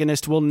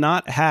protagonist will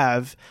not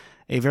have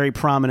a very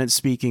prominent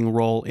speaking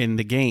role in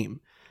the game.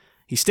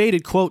 He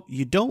stated, quote,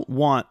 "You don't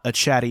want a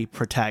chatty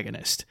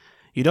protagonist.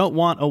 You don't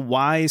want a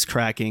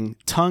wisecracking,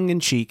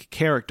 tongue-in-cheek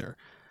character.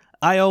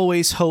 I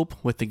always hope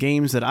with the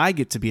games that I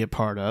get to be a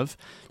part of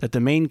that the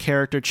main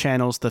character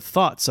channels the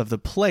thoughts of the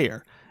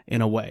player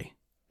in a way,"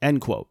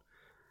 end quote.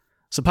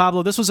 So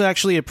Pablo, this was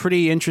actually a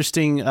pretty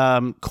interesting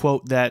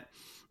quote that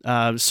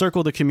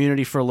circled the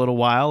community for a little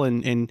while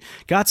and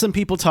got some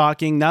people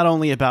talking not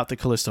only about the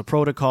Callisto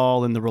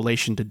Protocol and the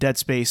relation to Dead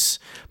Space,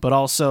 but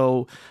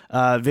also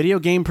video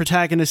game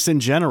protagonists in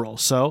general.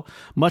 So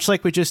much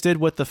like we just did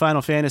with the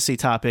Final Fantasy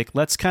topic,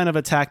 let's kind of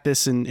attack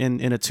this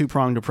in a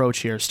two-pronged approach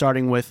here,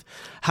 starting with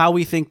how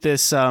we think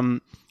this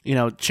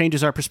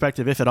changes our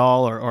perspective, if at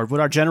all, or what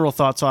our general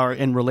thoughts are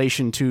in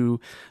relation to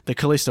the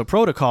Callisto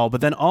Protocol. But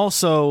then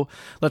also,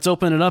 let's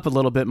open it up a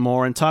little bit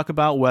more and talk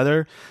about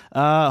whether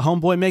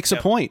Homeboy makes a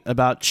point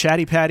about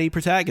chatty patty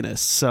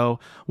protagonists. So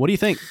what do you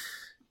think?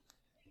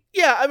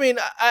 Yeah, I mean,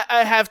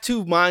 I have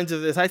two minds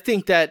of this. I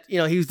think that, he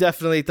was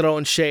definitely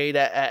throwing shade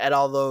at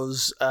all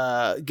those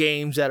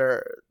games that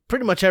are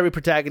pretty much every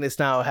protagonist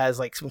now has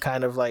like some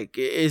kind of like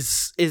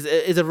is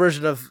a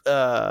version of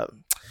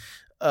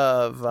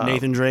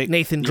Nathan Drake.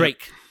 Nathan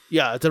Drake. Yep.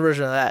 Yeah, it's a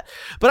version of that.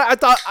 But I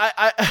thought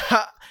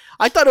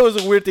I thought it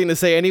was a weird thing to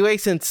say anyway,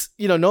 since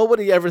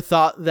nobody ever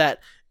thought that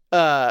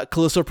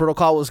Callisto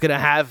Protocol was gonna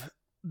have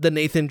the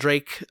Nathan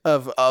Drake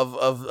of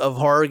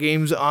horror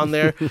games on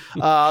there.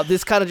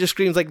 This kind of just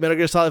screams like Metal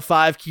Gear Solid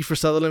 5 Kiefer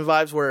Sutherland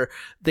vibes, where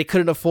they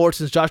couldn't afford,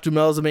 since Josh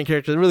Duhamel is the main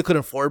character, they really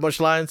couldn't afford much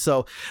lines,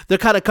 so they're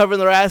kind of covering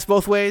their ass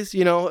both ways,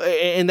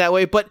 in that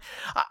way. But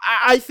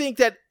I think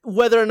that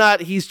whether or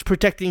not he's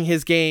protecting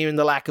his game and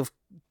the lack of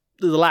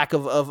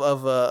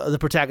the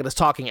protagonist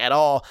talking at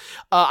all,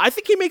 I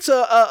think he makes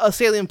a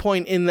salient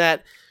point in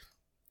that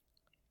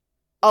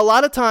a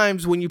lot of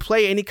times when you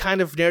play any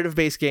kind of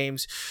narrative-based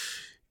games,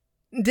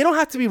 they don't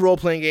have to be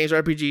role-playing games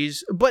or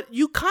RPGs, but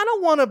you kind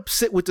of want to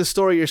sit with the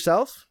story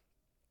yourself.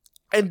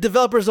 And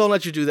developers don't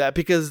let you do that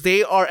because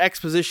they are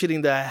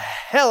expositioning the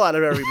hell out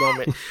of every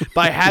moment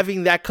by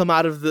having that come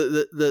out of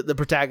the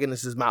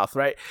protagonist's mouth,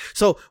 right?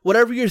 So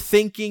whatever you're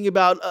thinking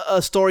about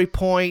a story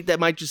point that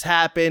might just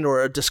happen,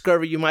 or a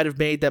discovery you might have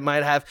made that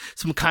might have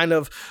some kind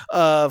of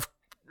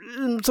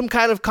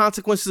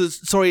consequence to the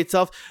story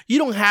itself, you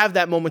don't have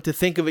that moment to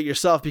think of it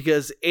yourself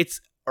because it's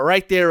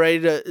right there, ready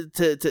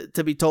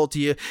to be told to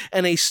you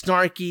in a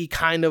snarky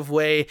kind of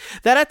way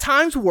that at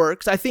times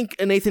works. I think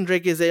Nathan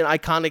Drake is an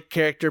iconic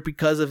character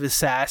because of his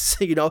sass,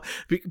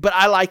 but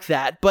I like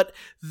that. But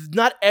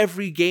not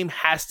every game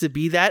has to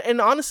be that. And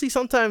honestly,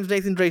 sometimes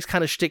Nathan Drake's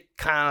kind of shtick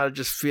kind of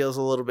just feels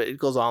a little bit, it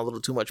goes on a little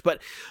too much.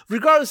 But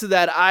regardless of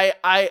that,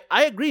 I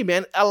agree,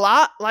 man. A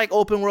lot like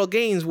open world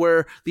games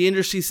where the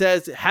industry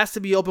says it has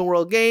to be open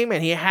world game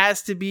and he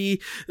has to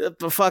be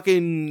a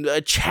fucking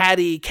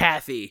chatty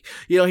Cathy.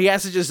 He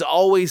has to just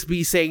always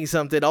be saying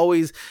something,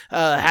 always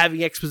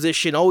having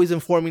exposition, always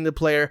informing the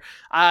player.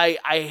 I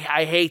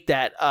hate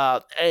that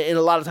in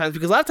a lot of times,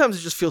 because a lot of times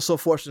it just feels so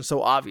forced and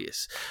so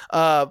obvious.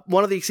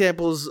 One of the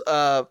examples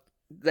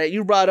that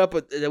you brought up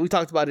that we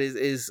talked about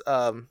is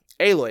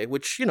Aloy,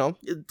 which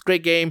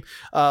great game.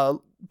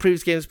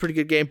 Previous game is a pretty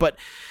good game, but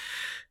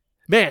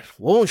man,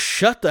 won't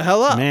shut the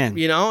hell up. Man.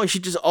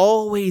 She's just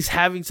always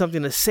having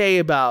something to say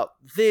about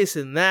this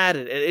and that,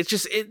 and it's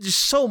just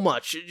so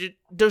much.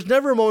 There's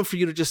never a moment for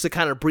you to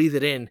kind of breathe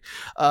it in.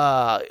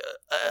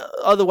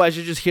 Otherwise,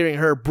 you're just hearing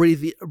her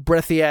breathy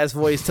ass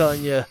voice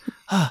telling you,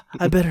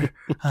 I better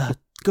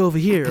go over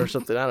here or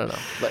something. I don't know.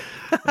 But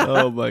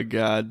oh my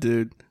god,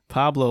 dude.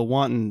 Pablo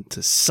wanting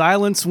to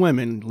silence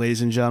women,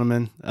 ladies and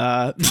gentlemen.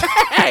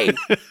 Hey!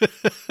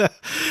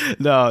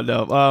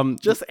 No.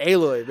 Just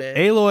Aloy, man.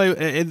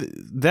 Aloy,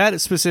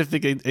 that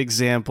specific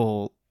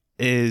example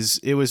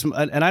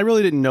and I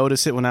really didn't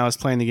notice it when I was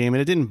playing the game,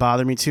 and it didn't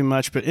bother me too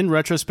much, but in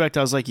retrospect,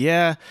 I was like,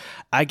 yeah,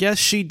 I guess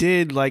she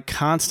did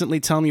constantly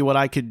tell me what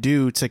I could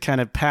do to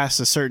kind of pass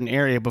a certain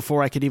area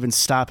before I could even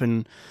stop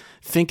and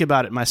think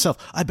about it myself.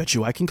 I bet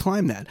you I can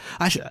climb that.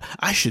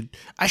 I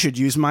should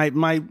use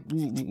my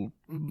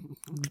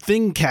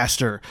thing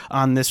caster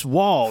on this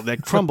wall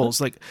that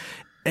crumbles.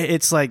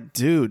 It's like,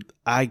 dude,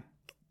 I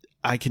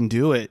can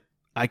do it.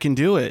 I can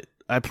do it.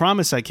 I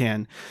promise I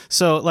can.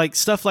 So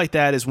stuff like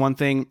that is one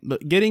thing,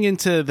 but getting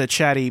into the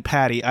chatty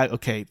Patty,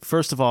 okay,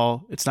 first of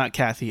all, it's not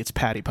Cathy, it's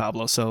Patty,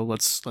 Pablo. So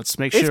let's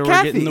make sure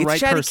we're getting the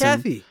right person.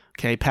 Cathy.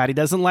 Okay, Patty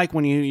doesn't like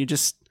when you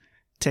just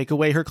take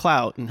away her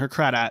clout and her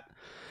credit.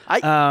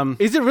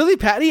 Is it really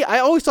Patty? I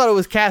always thought it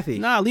was Cathy.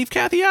 Nah, leave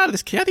Cathy out of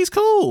this. Cathy's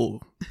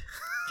cool.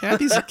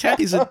 Cathy's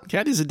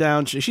a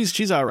down.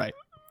 She's all right.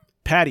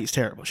 Patty's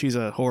terrible. She's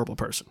a horrible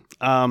person.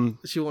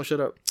 She won't shut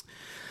up.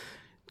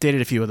 Dated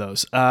a few of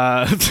those.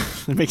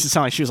 It makes it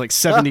sound like she was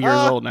 70 years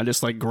old and I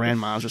just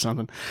grandmas or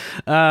something.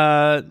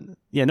 Yeah,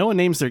 no one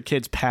names their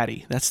kids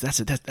Patty. That's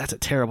a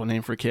terrible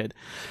name for a kid.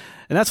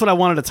 And that's what I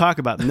wanted to talk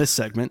about in this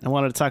segment. I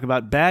wanted to talk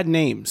about bad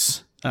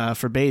names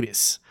for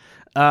babies.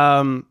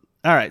 All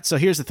right, so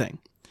here's the thing.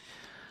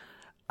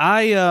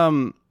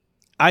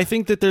 I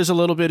think that there's a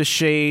little bit of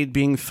shade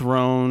being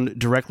thrown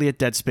directly at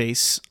Dead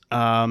Space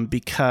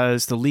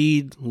because the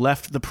lead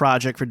left the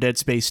project for Dead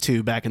Space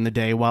 2 back in the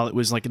day while it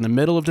was in the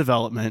middle of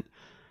development.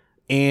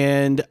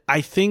 And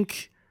I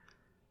think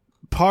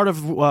part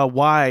of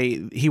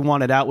why he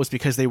wanted out was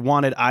because they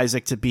wanted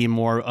Isaac to be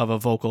more of a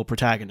vocal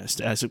protagonist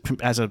as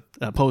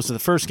opposed to the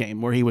first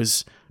game where he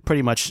was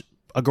pretty much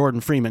a Gordon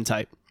Freeman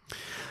type.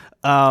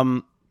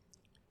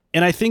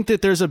 And I think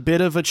that there's a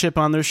bit of a chip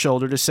on their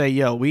shoulder to say,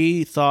 yo,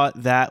 we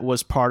thought that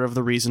was part of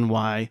the reason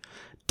why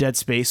Dead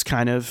Space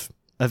kind of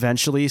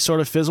eventually sort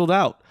of fizzled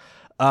out.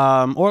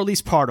 Or at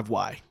least part of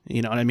why,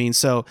 you know what I mean?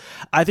 So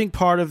I think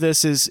part of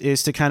this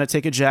is to kind of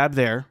take a jab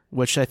there,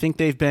 which I think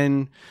they've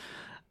been,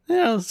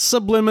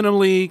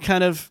 subliminally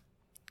kind of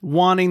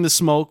wanting the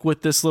smoke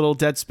with this little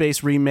Dead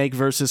Space remake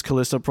versus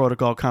Callisto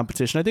Protocol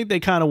competition. I think they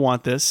kind of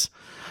want this.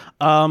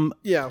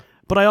 Yeah.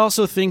 But I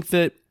also think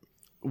that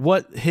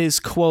what his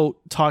quote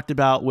talked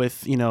about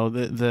with,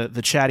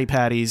 the chatty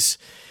patties,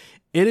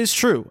 it is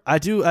true.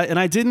 At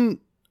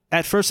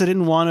first I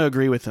didn't want to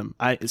agree with him.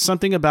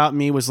 Something about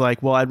me was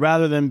like, well, I'd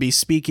rather them be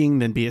speaking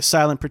than be a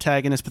silent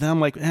protagonist. But then I'm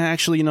like,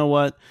 actually, you know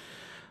what?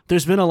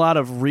 there's been a lot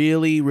of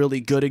really, really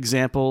good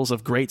examples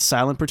of great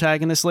silent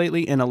protagonists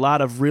lately, and a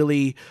lot of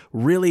really,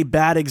 really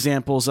bad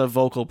examples of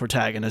vocal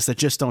protagonists that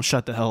just don't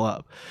shut the hell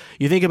up.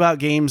 You think about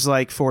games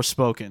like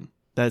Forspoken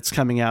that's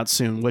coming out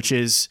soon, which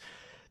is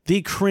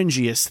the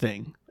cringiest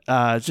thing,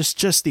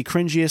 just the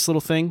cringiest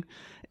little thing.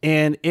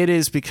 And it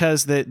is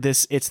because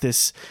it's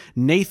this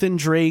Nathan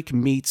Drake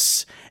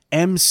meets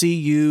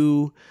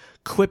MCU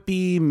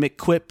quippy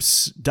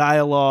McQuips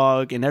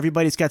dialogue, and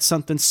everybody's got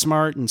something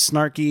smart and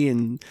snarky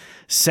and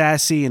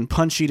sassy and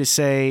punchy to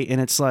say,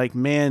 and it's like,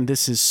 man,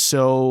 this is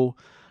so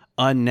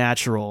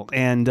unnatural.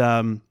 And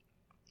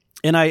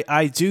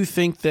I do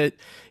think that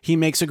he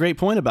makes a great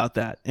point about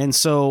that. And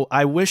so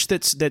I wish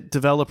that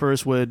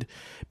developers would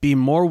be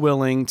more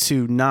willing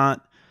to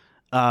not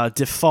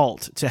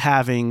default to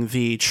having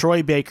the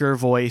Troy Baker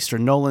voiced or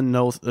Nolan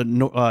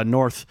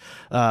North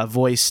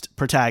voiced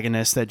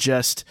protagonist that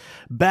just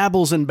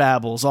babbles and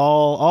babbles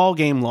all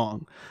game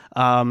long.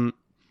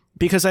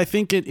 Because I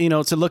think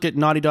to look at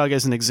Naughty Dog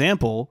as an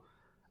example,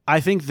 I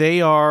think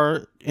they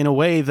are in a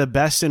way the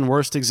best and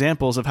worst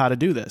examples of how to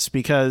do this,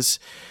 because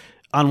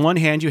on one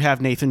hand you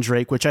have Nathan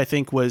Drake, which I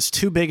think was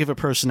too big of a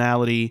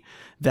personality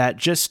that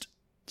just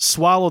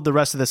swallowed the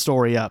rest of the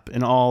story up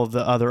in all of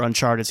the other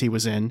Uncharted he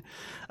was in.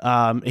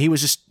 He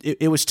was just,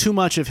 it was too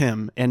much of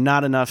him and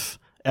not enough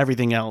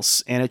everything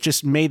else. And it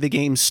just made the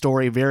game's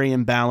story very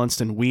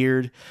imbalanced and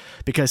weird,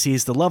 because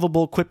he's the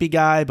lovable, quippy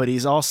guy, but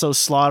he's also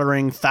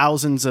slaughtering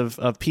thousands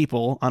of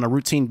people on a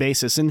routine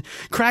basis and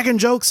cracking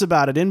jokes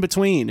about it in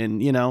between.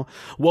 And,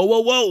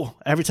 whoa,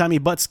 every time he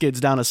butt skids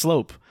down a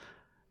slope.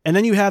 And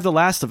then you have The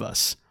Last of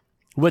Us,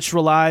 which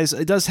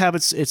it does have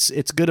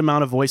its good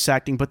amount of voice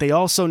acting, but they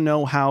also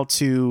know how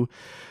to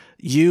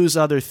use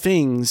other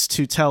things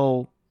to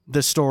tell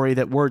the story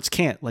that words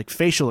can't, like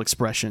facial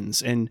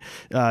expressions and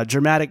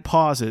dramatic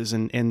pauses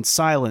and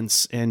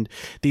silence and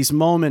these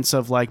moments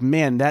of like,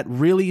 man, that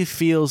really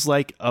feels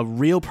like a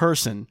real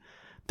person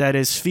that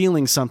is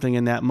feeling something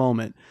in that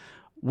moment,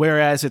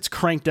 whereas it's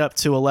cranked up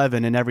to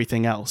 11 and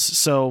everything else.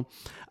 So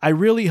I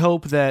really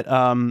hope that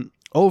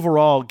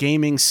overall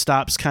gaming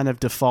stops kind of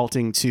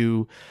defaulting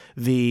to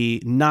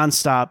the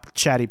nonstop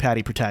chatty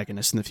patty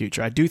protagonist in the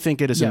future. I do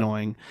think it is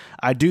annoying.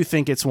 I do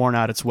think it's worn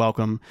out its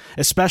welcome,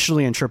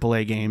 especially in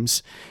AAA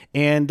games.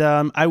 And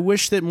I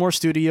wish that more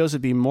studios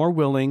would be more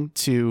willing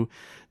to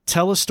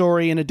tell a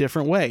story in a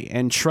different way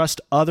and trust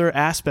other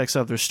aspects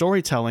of their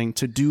storytelling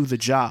to do the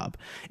job,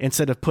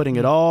 instead of putting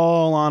it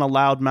all on a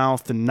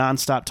loudmouthed and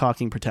nonstop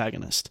talking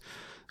protagonist.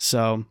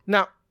 So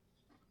now,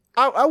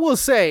 I will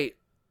say,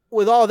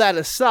 with all that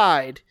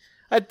aside,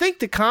 I think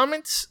the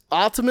comments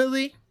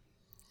ultimately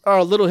are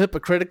a little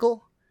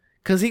hypocritical,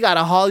 because he got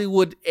a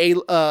Hollywood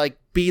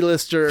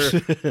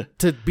B-lister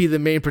to be the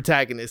main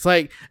protagonist,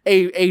 like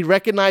a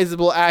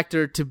recognizable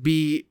actor to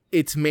be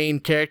its main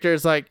character.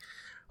 It's like,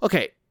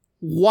 okay,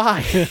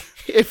 why?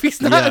 If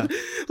he's not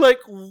like,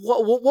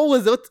 what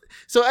was it?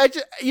 So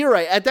you're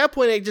right. At that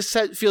point, it just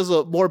feels a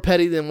little more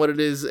petty than what it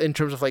is in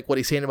terms of like what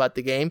he's saying about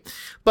the game.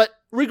 But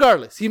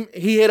regardless, he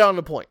hit on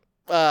the point.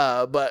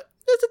 But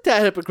it's a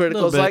tad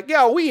hypocritical. It's like,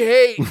 yeah, we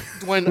hate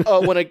when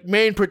a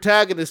main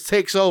protagonist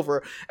takes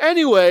over.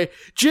 Anyway,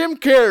 Jim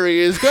Carrey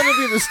is going to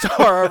be the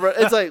star.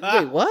 It's like,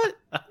 wait, what?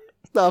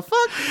 The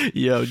fuck?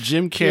 Yo,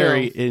 Jim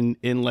Carrey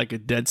in like a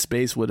Dead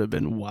Space would have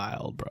been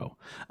wild, bro.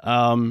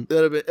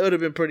 It would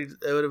have been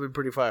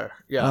pretty fire.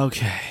 Yeah.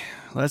 Okay,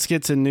 let's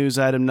get to news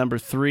item number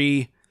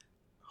 3.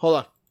 Hold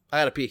on,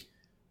 I gotta pee.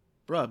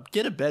 Bro,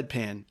 get a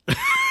bedpan.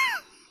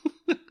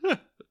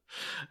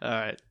 All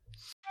right.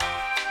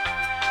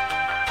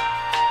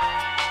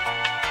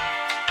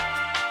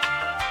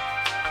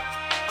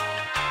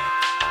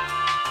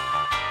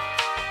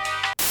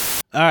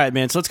 All right,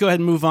 man. So let's go ahead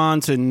and move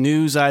on to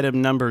news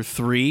item number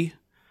 3.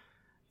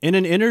 In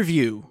an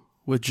interview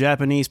with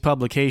Japanese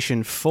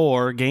publication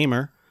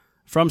 4Gamer,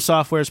 From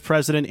Software's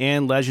president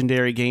and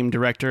legendary game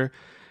director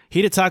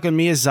Hidetaka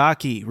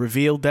Miyazaki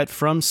revealed that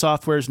From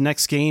Software's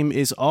next game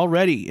is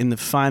already in the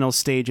final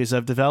stages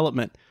of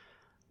development.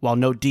 While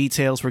no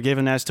details were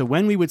given as to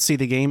when we would see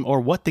the game or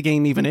what the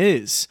game even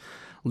is,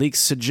 leaks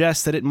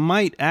suggest that it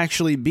might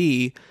actually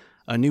be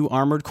a new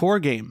Armored Core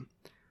game.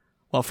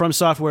 While From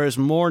Software is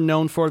more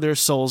known for their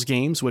Souls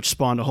games, which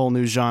spawned a whole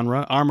new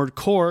genre, Armored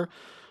Core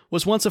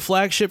was once a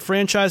flagship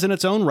franchise in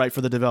its own right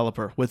for the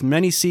developer, with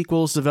many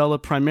sequels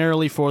developed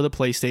primarily for the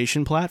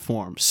PlayStation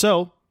platform.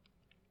 So,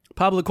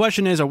 Pablo, the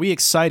question is, are we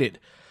excited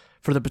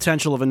for the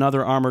potential of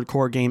another Armored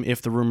Core game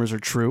if the rumors are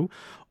true,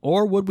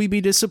 or would we be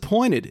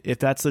disappointed if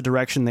that's the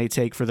direction they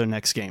take for their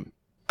next game?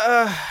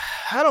 I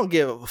don't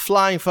give a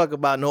flying fuck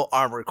about no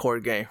Armored Core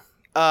game.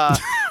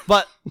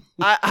 But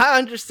I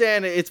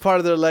understand it's part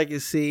of their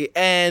legacy,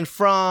 and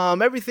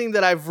from everything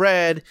that I've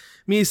read,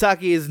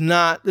 Miyazaki is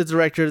not the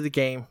director of the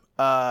game.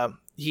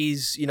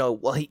 he's,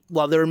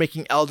 while they were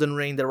making Elden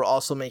Ring, they were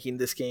also making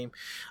this game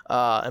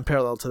in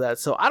parallel to that.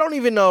 So I don't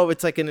even know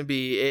if it's going to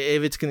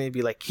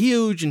be like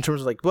huge in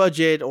terms of like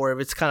budget, or if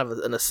it's kind of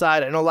an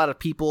aside. I know a lot of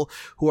people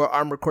who are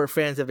Armored Core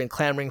fans have been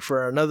clamoring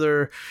for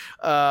another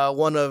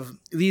one of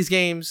these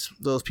games.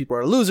 Those people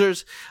are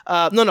losers.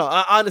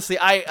 Honestly,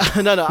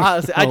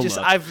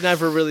 I've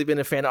never really been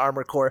a fan of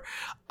Armored Core,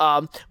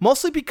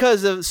 mostly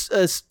because of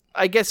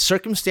I guess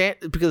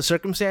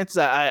circumstances.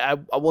 I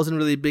wasn't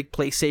really a big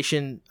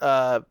PlayStation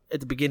at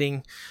the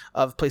beginning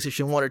of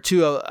PlayStation 1 or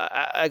 2.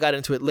 I got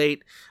into it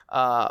late,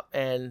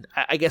 and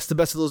I guess the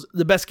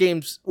best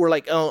games were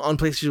like on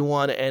PlayStation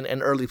 1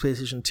 and early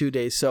PlayStation 2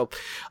 days. So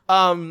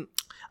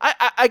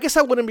I guess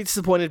I wouldn't be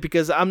disappointed,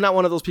 because I'm not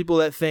one of those people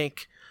that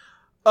think,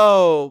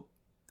 oh,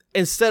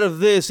 instead of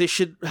this, they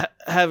should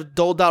have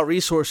doled out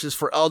resources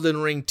for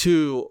Elden Ring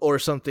 2 or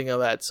something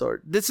of that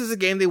sort. This is a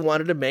game they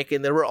wanted to make,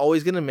 and they were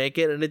always going to make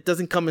it, and it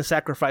doesn't come in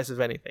sacrifice of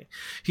anything.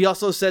 He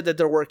also said that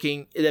that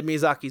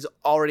Miyazaki's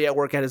already at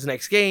work at his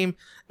next game,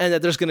 and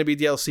that there's going to be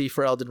DLC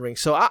for Elden Ring.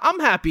 So I'm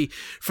happy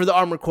for the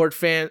Armored Core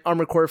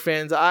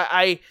fans.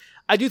 I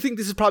do think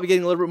this is probably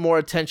getting a little bit more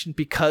attention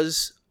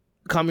because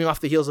coming off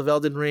the heels of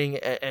Elden Ring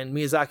and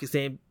Miyazaki's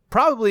name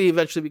probably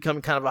eventually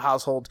becoming kind of a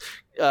household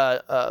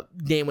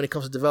name when it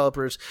comes to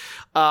developers.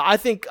 I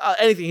think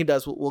anything he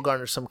does will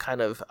garner some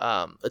kind of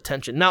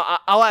attention. Now,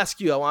 I'll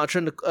ask you, I want to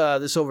turn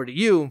this over to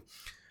you,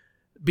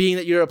 being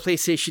that you're a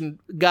PlayStation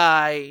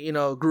guy,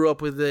 grew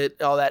up with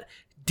it, all that.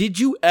 Did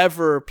you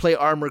ever play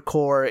Armored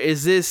Core?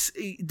 Does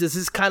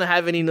this kind of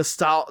have any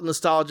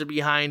nostalgia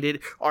behind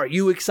it? Are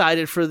you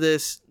excited for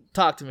this?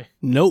 Talk to me.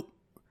 Nope.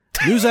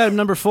 News item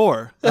number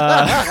 4.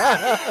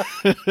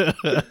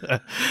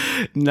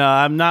 No,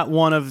 I'm not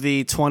one of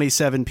the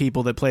 27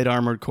 people that played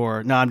Armored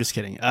Core. No, I'm just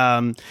kidding.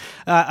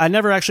 I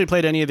never actually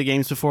played any of the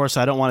games before,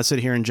 so I don't want to sit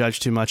here and judge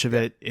too much of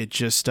it. It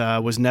just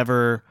was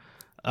never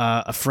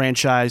a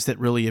franchise that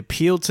really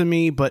appealed to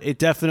me, but it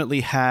definitely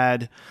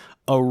had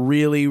a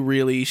really,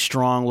 really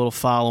strong little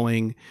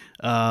following,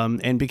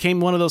 and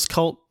became one of those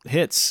cult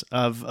hits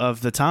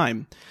of the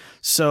time.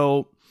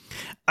 So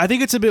I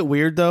think it's a bit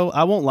weird, though.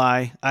 I won't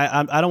lie.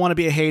 I don't want to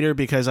be a hater,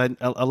 because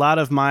a lot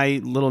of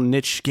my little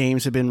niche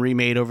games have been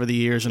remade over the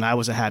years, and I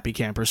was a happy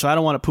camper. So I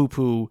don't want to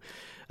poo-poo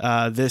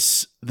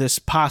this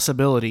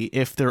possibility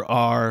if there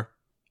are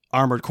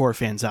Armored Core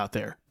fans out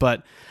there.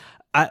 But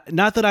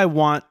not that I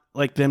want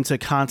like them to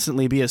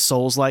constantly be a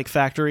Souls-like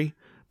factory,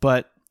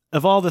 but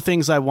of all the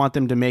things I want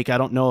them to make, I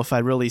don't know if I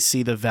really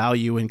see the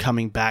value in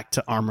coming back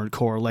to Armored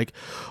Core. Like,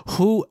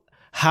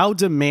 how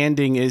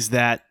demanding is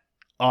that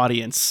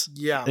audience?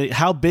 Yeah.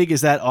 How big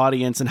is that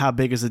audience, and how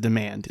big is the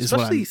demand is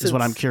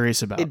what I'm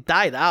curious about. It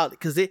died out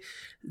because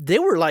they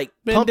were like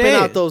pumping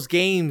out those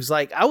games.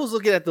 Like, I was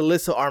looking at the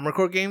list of Armored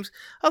Core games.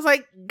 I was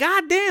like,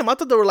 God damn, I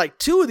thought there were like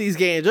 2 of these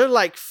games. They're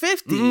like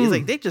 50. It's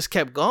like they just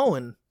kept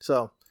going.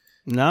 So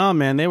no,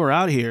 man, they were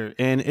out here,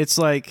 and it's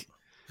like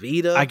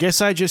Vita. I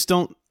guess I just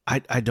don't.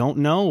 I don't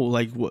know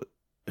like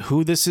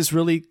who this is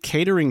really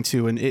catering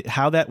to, and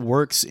how that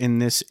works in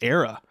this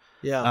era.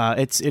 Yeah,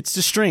 it's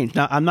just strange.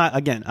 Now, I'm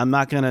not going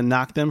to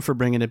knock them for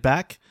bringing it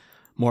back.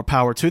 More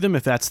power to them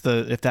if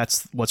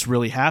that's what's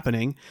really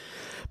happening.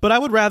 But I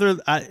would rather,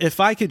 if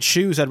I could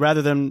choose, I'd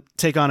rather them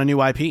take on a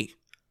new IP,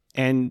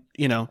 and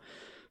it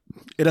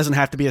doesn't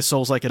have to be a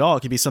Souls-like at all.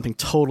 It could be something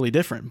totally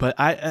different. But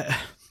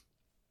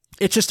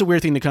it's just a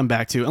weird thing to come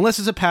back to, unless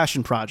it's a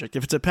passion project.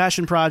 If it's a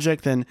passion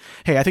project, then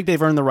hey, I think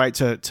they've earned the right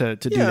to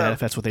do that if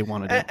that's what they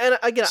want to do. And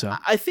again, so.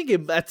 I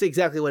think that's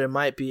exactly what it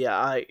might be.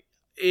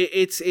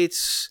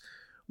 It's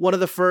one of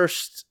the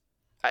first.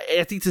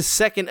 I think it's the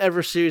second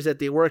ever series that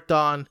they worked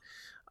on.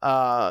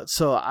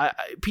 So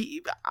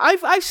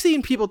I've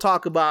seen people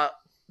talk about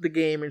the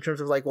game in terms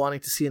of like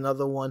wanting to see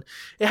another one.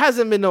 It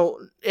hasn't been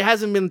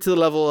to the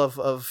level of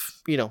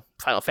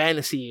Final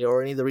Fantasy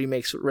or any of the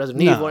remakes,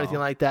 Resident Evil or anything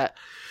like that.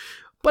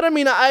 But I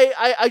mean,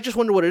 I just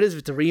wonder what it is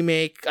with the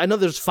remake. I know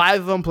there's 5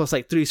 of them plus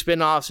like 3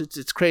 spin-offs.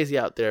 It's crazy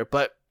out there,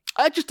 but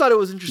I just thought it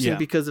was interesting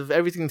because of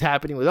everything that's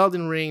happening with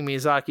Elden Ring,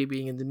 Miyazaki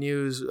being in the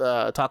news,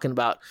 talking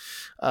about,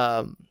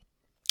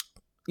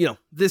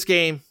 this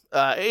game.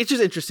 It's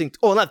just interesting.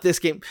 Oh, not this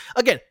game.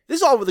 Again, this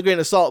is all with a grain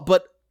of salt,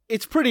 but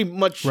it's pretty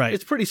much,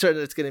 It's pretty certain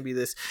that it's going to be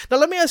this. Now,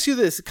 let me ask you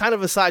this, kind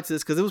of aside to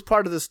this, because it was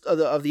part of this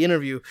of the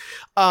interview.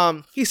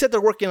 He said they're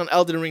working on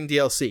Elden Ring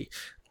DLC.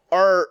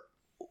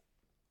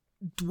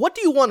 What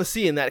do you want to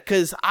see in that?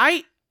 Because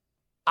I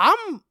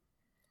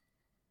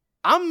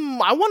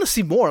want to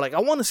see more. Like, I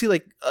want to see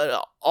like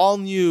all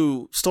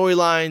new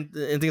storyline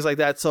and things like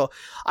that. So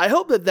I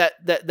hope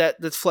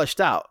that's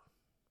fleshed out.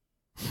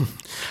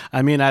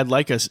 I mean, I'd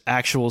like an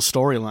actual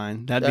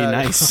storyline. That'd be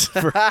nice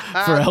for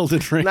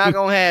Elden Ring. Not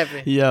gonna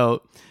happen.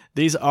 Yo,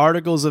 these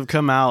articles have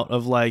come out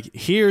of like,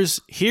 here's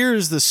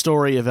the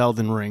story of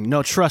Elden Ring.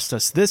 No, trust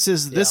us. This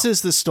is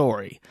the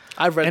story.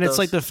 I've read, and those. It's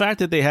like the fact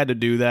that they had to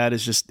do that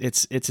is just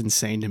it's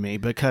insane to me,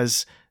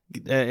 because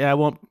I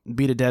won't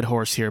beat a dead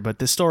horse here, but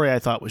the story I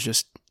thought was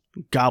just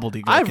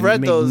gobbledygook. I've read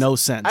it made those. No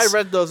sense. I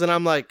read those, and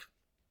I'm like,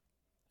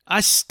 I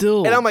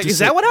still. And I'm like, is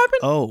that what happened?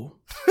 Oh,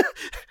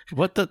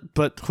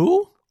 but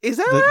who? Is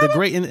that what happened? The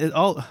great and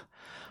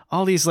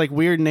all these like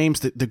weird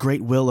names, the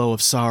Great Willow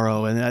of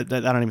Sorrow, and I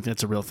don't even think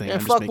that's a real thing. Yeah, I'm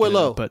just fuck making it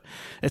Willow. up, but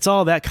it's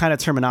all that kind of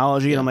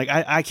terminology, and I'm like,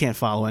 I can't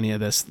follow any of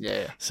this.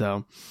 Yeah.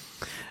 So,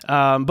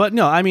 but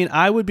no, I mean,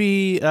 I would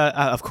be,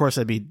 of course,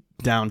 I'd be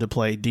down to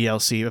play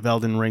DLC of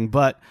Elden Ring,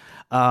 but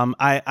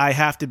I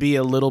have to be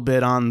a little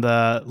bit on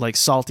the like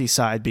salty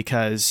side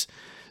because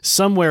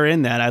somewhere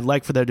in that, I'd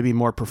like for there to be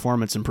more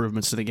performance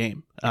improvements to the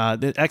game.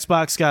 The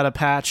Xbox got a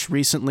patch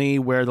recently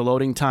where the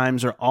loading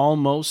times are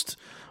almost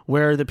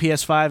where the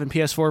PS5 and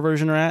PS4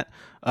 version are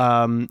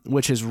at,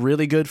 which is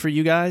really good for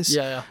you guys.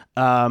 Yeah.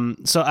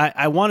 So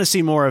I want to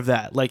see more of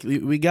that. Like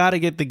we got to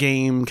get the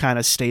game kind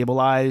of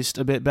stabilized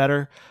a bit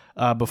better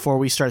before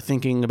we start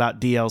thinking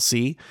about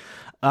DLC.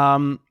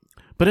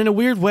 But in a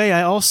weird way,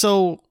 I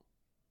also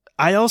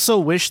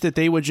wish that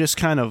they would just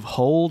kind of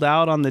hold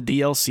out on the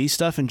DLC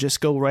stuff and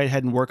just go right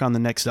ahead and work on the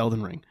next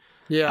Elden Ring.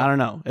 Yeah. I don't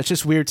know. It's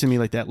just weird to me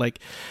like that. Like,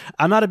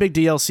 I'm not a big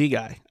DLC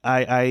guy.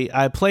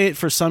 I play it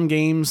for some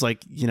games,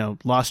 like, you know,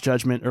 Lost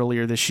Judgment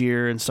earlier this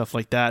year and stuff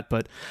like that.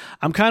 But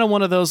I'm kind of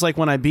one of those, like,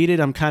 when I beat it,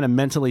 I'm kind of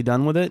mentally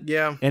done with it.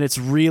 Yeah. And it's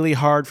really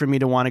hard for me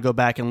to want to go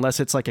back unless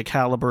it's like a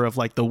caliber of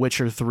like The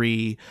Witcher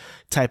 3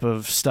 type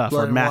of stuff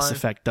Blood or and Mass Wine.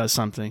 Effect does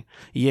something.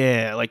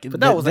 Yeah. Like, But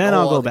that was like then a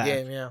I'll whole go other back.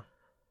 game, yeah.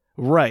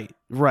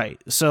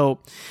 Right. So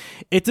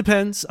it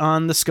depends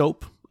on the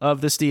scope of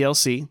this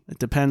DLC. It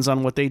depends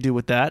on what they do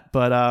with that.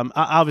 But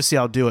obviously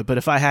I'll do it. But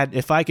if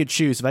I could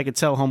choose, if I could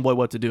tell Homeboy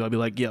what to do, I'd be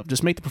like, yeah,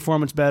 just make the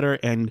performance better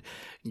and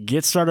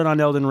get started on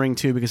Elden Ring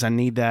 2 because I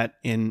need that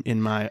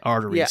in my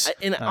arteries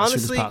and as honestly,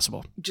 soon as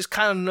possible. just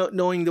kind of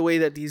knowing the way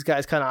that these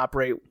guys kind of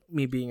operate,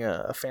 me being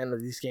a fan of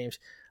these games,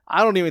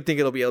 I don't even think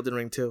it'll be Elden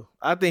Ring 2.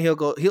 I think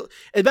he'll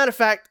as a matter of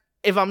fact,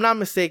 if I'm not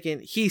mistaken,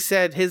 he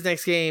said his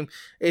next game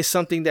is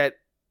something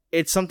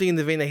in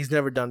the vein that he's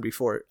never done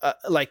before,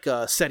 like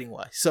setting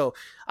wise. So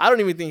I don't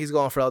even think he's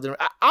going for Elden Ring.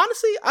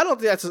 Honestly, I don't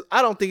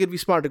think it'd be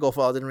smart to go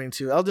for Elden Ring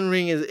 2. Elden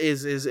Ring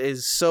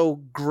is so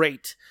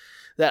great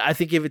that I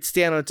think if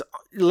it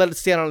let it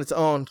stand on its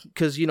own,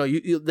 because you know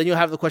then you'll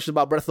have the question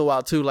about Breath of the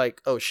Wild 2,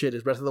 like, oh shit,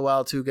 is Breath of the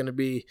Wild 2 going to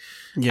be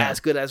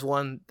as good as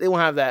 1? They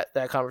won't have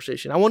that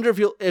conversation. I wonder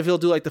if he'll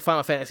do like the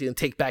Final Fantasy and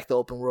take back the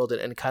open world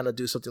and kind of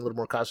do something a little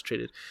more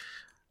concentrated.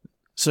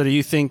 So do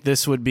you think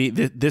this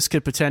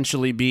could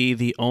potentially be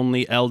the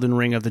only Elden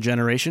Ring of the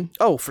generation?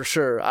 Oh, for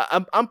sure.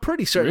 I'm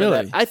pretty certain of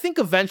Really? that. I think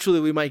eventually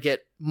we might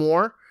get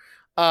more,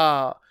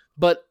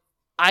 but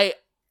I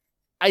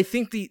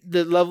think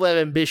the level of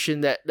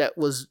ambition that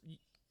was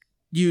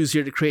used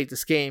here to create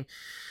this game,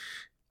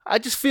 I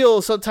just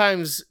feel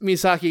sometimes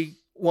Miyazaki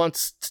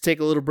wants to take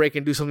a little break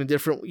and do something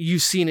different.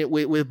 You've seen it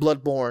with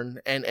Bloodborne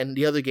and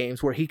the other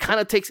games where he kind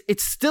of takes,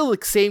 it's still the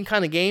same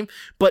kind of game,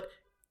 but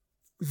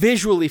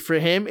visually for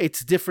him,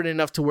 it's different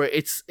enough to where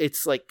it's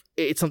like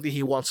it's something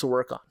he wants to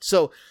work on.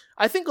 So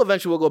I think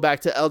eventually we'll go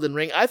back to Elden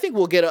Ring. I think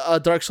we'll get a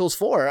Dark Souls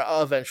 4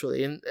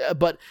 eventually,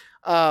 but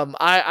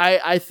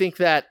I think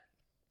that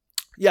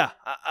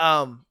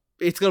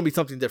it's gonna be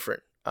something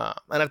different.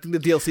 And I think the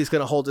DLC is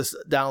gonna hold us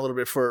down a little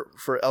bit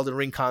for Elden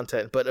Ring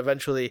content. But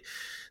eventually,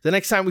 the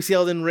next time we see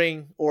Elden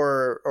Ring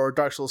or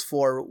Dark Souls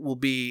 4 will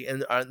be in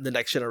the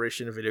next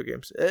generation of video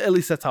games. At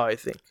least that's how I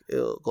think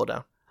it'll go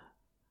down.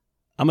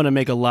 I'm going to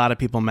make a lot of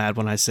people mad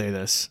when I say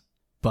this,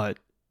 but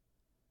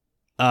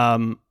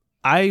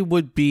I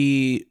would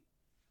be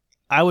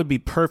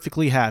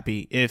perfectly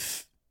happy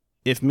if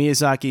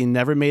Miyazaki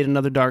never made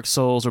another Dark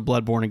Souls or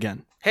Bloodborne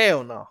again.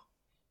 Hell no.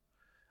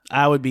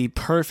 I would be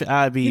perfect.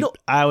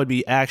 I would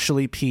be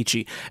actually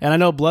peachy. And I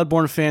know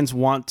Bloodborne fans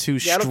want to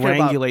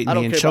strangulate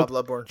me and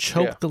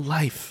choke the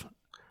life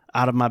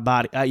out of my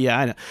body. Yeah,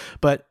 I know.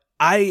 But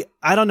I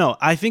don't know.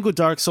 I think with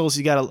Dark Souls,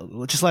 you got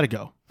to just let it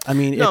go. I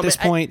mean, at this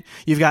point,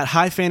 you've got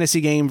high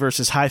fantasy game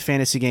versus high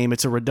fantasy game.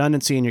 It's a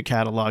redundancy in your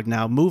catalog.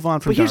 Now, move on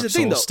from Dark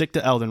Souls. Stick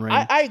to Elden Ring.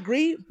 I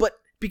agree, but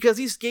because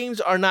these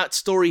games are not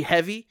story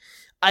heavy,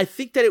 I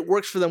think that it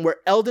works for them where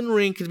Elden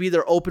Ring could be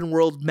their open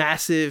world,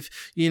 massive,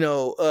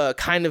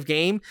 kind of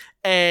game.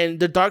 And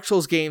the Dark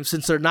Souls games,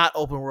 since they're not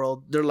open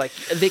world, they're like,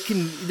 they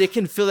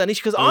can fill that niche.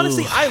 Because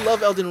honestly, I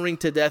love Elden Ring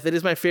to death. It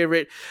is my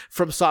favorite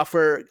From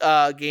Software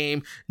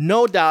game.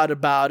 No doubt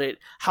about it.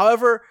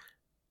 However,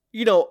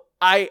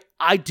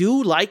 I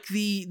do like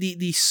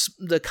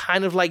the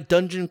kind of like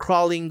dungeon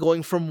crawling,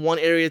 going from one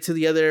area to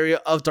the other area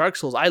of Dark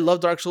Souls. I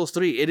love Dark Souls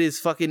 3. It is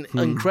fucking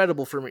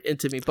incredible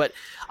to me. But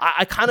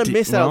I kind of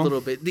miss that a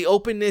little bit. The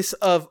openness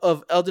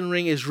of Elden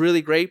Ring is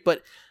really great,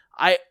 but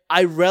I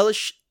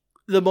relish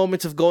the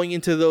moments of going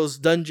into those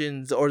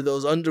dungeons or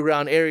those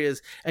underground areas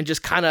and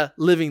just kind of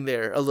living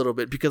there a little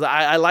bit, because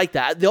I like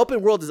that. The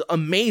open world is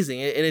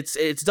amazing and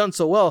it's done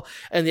so well,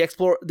 and the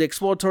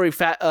exploratory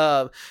kind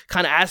of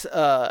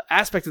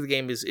aspect of the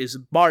game is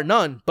bar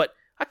none. But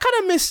I kind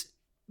of miss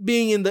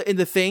being in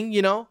the thing,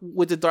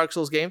 with the Dark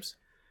Souls games.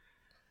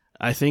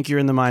 I think you're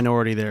in the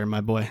minority there,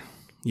 my boy.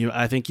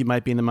 I think you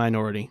might be in the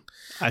minority.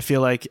 I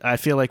feel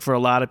like for a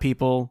lot of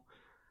people,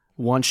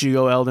 once you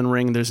go Elden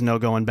Ring, there's no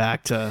going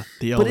back to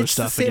the older stuff again. But it's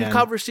the same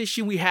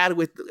conversation we had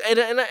with,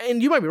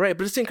 and you might be right,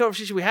 but it's the same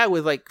conversation we had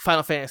with like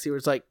Final Fantasy, where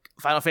it's like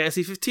Final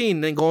Fantasy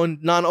 15, then going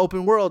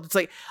non-open world. It's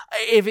like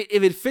if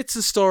it fits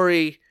the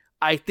story,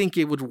 I think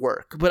it would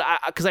work. But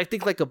because I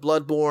think like a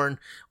Bloodborne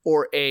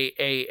or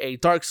a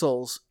Dark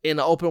Souls in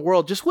an open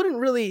world just wouldn't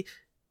really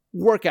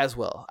work as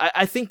well.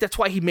 I think that's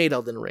why he made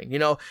Elden Ring, you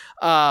know.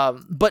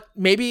 But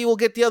maybe we'll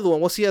get the other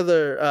one. What's the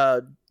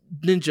other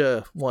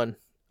ninja one?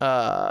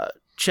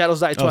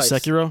 Shadows Die Twice.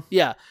 Sekiro?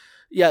 Yeah.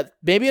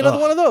 Maybe another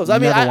one of those. I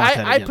mean,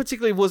 I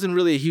particularly wasn't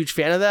really a huge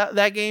fan of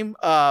that game.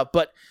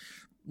 But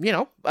you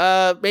know,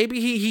 maybe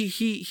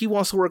he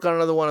wants to work on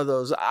another one of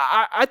those.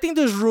 I think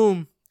there's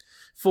room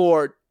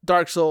for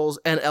Dark Souls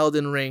and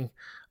Elden Ring.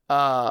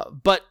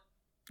 But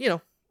you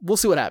know, we'll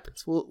see what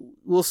happens.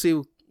 We'll see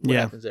what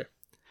happens there.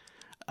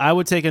 I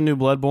would take a new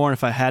Bloodborne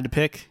if I had to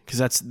pick, because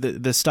that's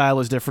the style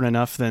is different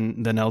enough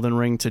than Elden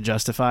Ring to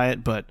justify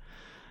it. But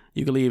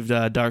you could leave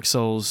Dark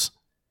Souls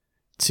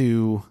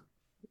to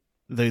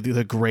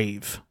the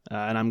grave,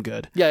 and I'm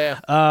good.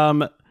 Yeah.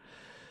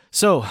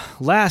 So,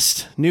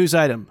 last news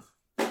item.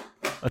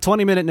 A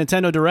 20-minute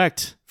Nintendo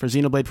Direct for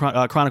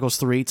Xenoblade Chronicles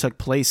 3 took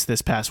place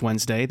this past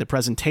Wednesday. The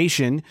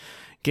presentation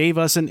gave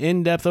us an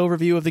in-depth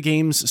overview of the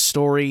game's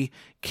story,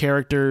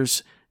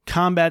 characters,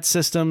 combat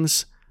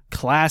systems,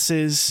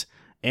 classes,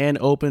 and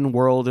open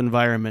world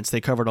environments.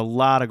 They covered a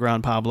lot of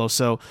ground, Pablo.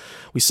 So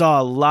we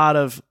saw a lot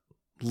of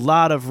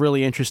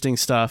really interesting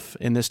stuff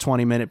in this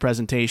 20-minute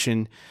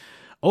presentation.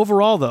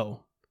 Overall,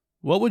 though,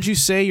 what would you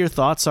say your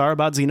thoughts are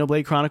about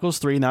Xenoblade Chronicles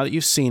 3 now that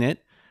you've seen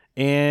it?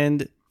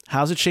 And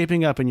how's it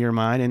shaping up in your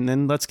mind? And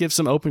then let's give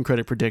some open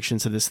critic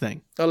predictions to this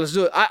thing. Oh, let's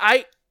do it.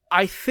 I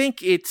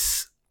think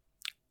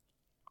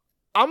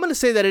I'm going to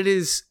say that it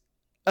is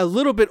a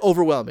little bit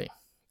overwhelming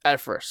at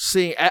first,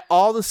 seeing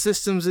all the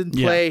systems in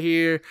play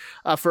here.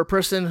 For a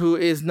person who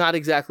is not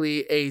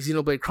exactly a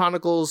Xenoblade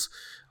Chronicles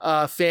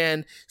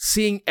fan,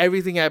 seeing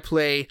everything at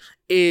play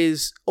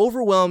is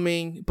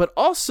overwhelming, but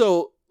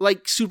also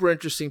like super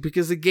interesting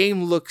because the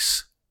game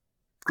looks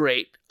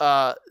great.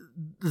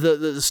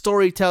 The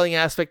storytelling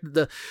aspect,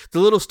 the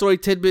little story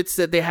tidbits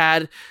that they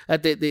had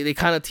that they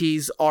kind of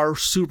tease are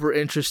super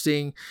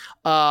interesting.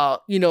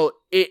 You know,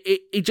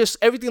 it just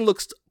everything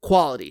looks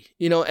quality.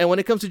 You know, and when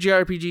it comes to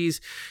JRPGs,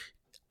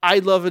 I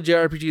love a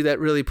JRPG that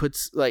really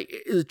puts like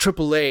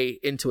AAA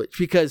into it,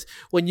 because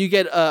when you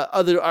get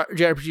other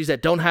JRPGs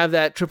that don't have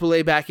that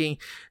AAA backing,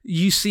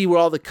 you see where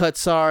all the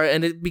cuts are,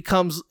 and it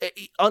becomes,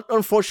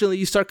 unfortunately,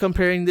 you start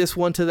comparing this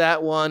one to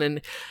that one,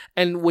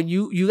 and when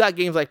you got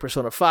games like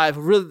Persona 5,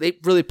 they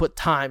really put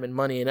time and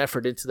money and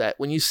effort into that.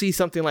 When you see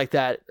something like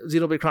that,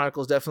 Xenoblade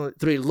Chronicles definitely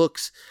 3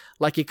 looks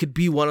like it could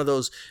be one of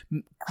those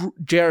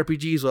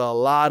JRPGs with a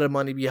lot of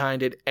money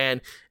behind it,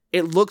 and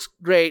it looks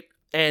great.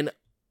 And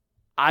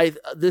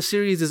this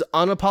series is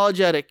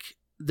unapologetic.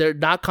 They're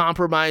not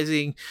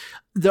compromising.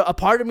 A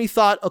part of me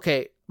thought,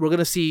 okay, we're going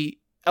to see,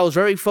 I was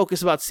very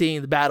focused about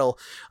seeing the battle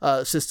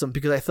system,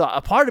 because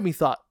a part of me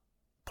thought,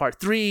 part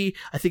 3,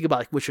 I think about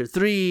like Witcher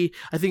 3,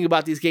 I think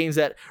about these games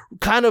that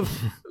kind of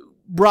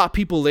brought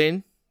people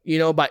in, you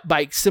know,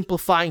 by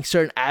simplifying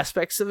certain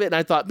aspects of it. And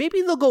I thought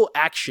maybe they'll go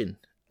action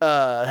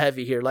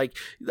heavy here, like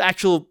the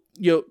actual,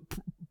 you know,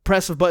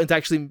 press of buttons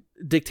actually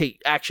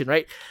dictate action,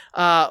 right?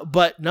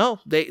 But no,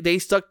 they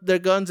stuck their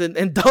guns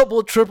and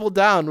double, triple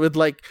down with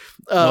like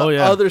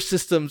other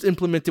systems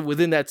implemented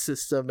within that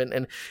system,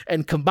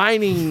 and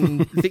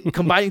combining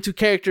combining two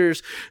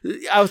characters.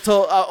 I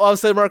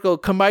was telling Marco,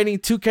 combining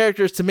two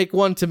characters to make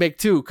one to make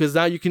two, because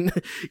now you can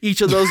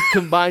each of those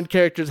combined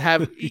characters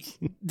have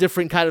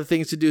different kind of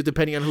things to do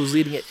depending on who's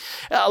leading it.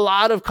 A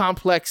lot of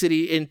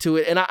complexity into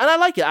it, and I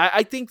like it.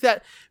 I think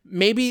that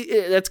maybe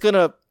that's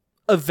gonna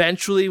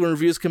eventually, when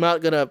reviews come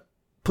out, gonna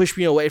push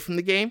me away from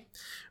the game,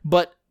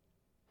 but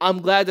I'm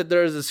glad that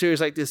there is a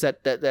series like this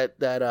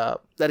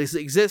that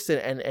exists,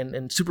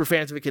 and super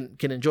fans of it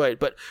can enjoy it.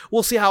 But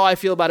we'll see how I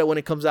feel about it when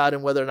it comes out,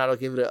 and whether or not I'll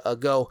give it a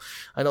go.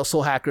 I know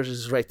Soul Hackers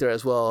is right there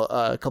as well,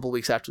 a couple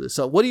weeks after this.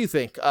 So what do you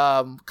think?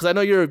 Because I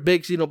know you're a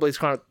big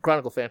Xenoblade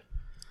Chronicle fan.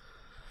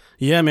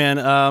 Yeah,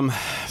 man.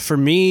 For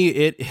me,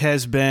 it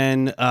has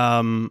been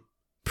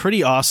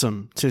pretty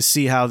awesome to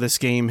see how this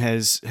game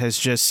has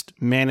just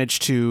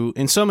managed to,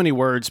 in so many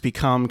words,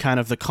 become kind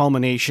of the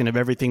culmination of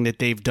everything that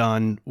they've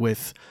done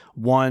with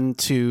 1,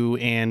 2,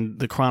 and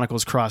the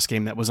Chronicles Cross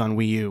game that was on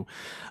Wii U.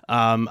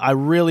 I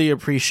really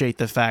appreciate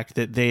the fact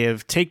that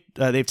they've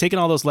taken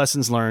all those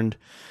lessons learned,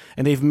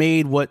 and they've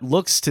made what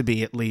looks to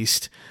be, at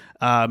least,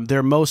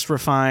 their most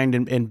refined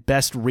and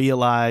best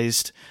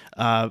realized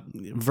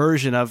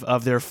version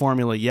of their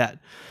formula yet.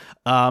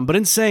 But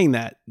in saying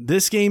that,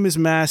 this game is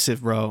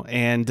massive, bro.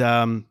 And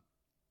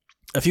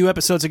a few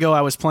episodes ago,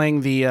 I was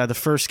playing the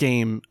first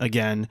game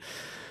again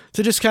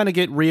to just kind of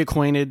get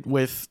reacquainted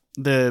with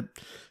the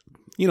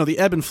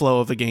ebb and flow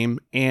of the game.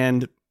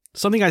 And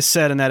something I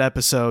said in that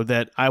episode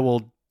that I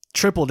will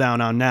triple down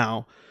on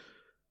now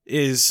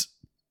is,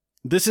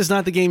 this is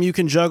not the game you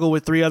can juggle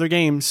with 3 other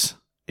games.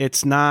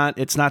 It's not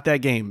that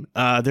game.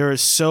 There are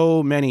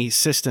so many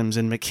systems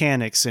and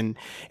mechanics and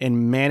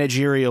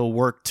managerial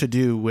work to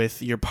do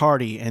with your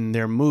party and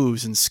their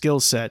moves and skill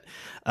set,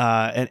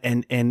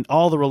 and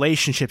all the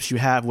relationships you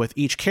have with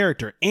each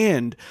character,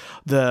 and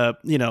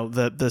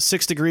the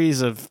 6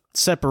 degrees of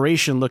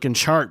separation looking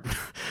chart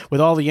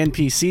with all the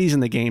NPCs in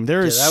the game.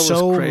 There is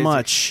so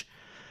much.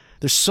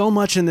 There's so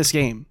much in this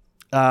game,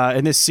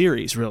 in this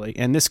series, really,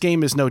 and this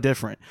game is no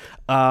different.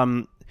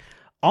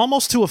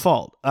 Almost to a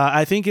fault.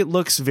 I think it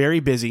looks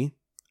very busy.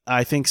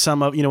 I think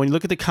when you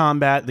look at the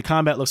combat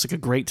looks like a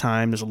great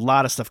time. There's a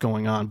lot of stuff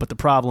going on, but the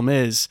problem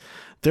is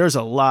there's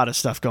a lot of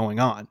stuff going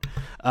on.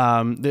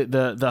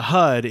 The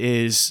HUD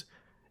is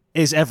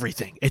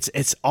everything.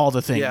 It's all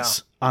the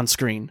things on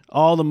screen,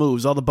 all the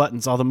moves, all the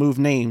buttons, all the move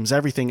names,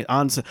 everything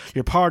on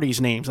your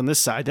party's names on this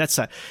side, that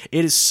side.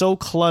 It is so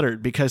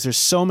cluttered because there's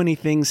so many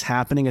things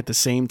happening at the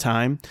same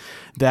time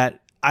that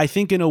I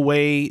think in a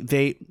way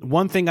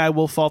one thing I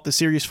will fault the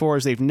series for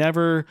is they've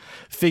never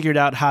figured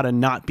out how to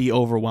not be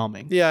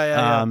overwhelming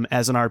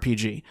as an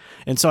RPG.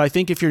 And so I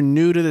think if you're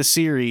new to the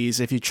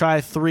series, if you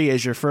try 3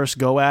 as your first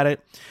go at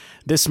it,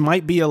 this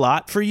might be a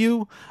lot for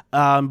you.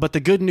 But the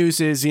good news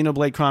is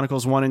Xenoblade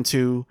Chronicles 1 and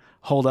 2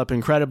 hold up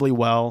incredibly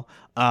well.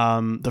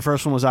 The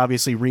first one was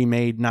obviously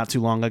remade not too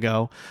long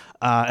ago.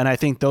 And I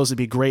think those would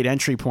be great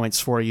entry points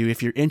for you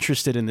if you're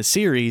interested in the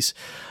series.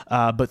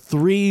 But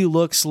 3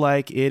 looks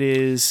like it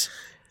is...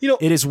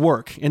 it is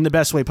work in the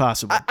best way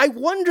possible. I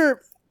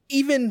wonder,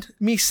 even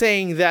me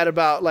saying that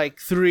about like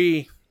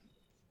 3,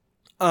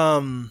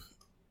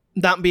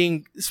 not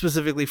being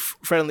specifically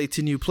friendly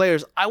to new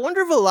players, I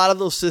wonder if a lot of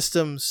those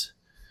systems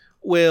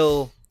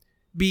will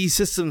be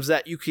systems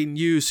that you can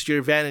use to your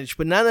advantage,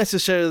 but not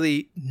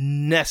necessarily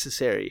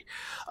necessary.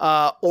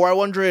 Or I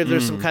wonder if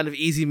there's some kind of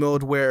easy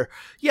mode where,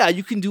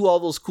 you can do all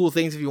those cool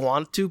things if you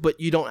want to, but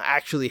you don't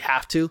actually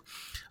have to.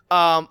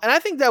 And I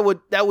think that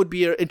would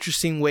be an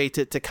interesting way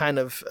to kind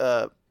of,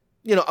 a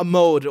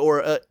mode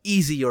or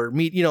easy or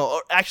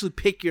or actually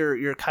pick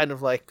your kind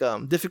of like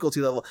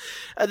difficulty level.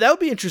 That would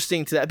be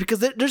interesting to that, because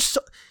there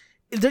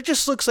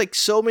just looks like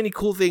so many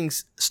cool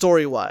things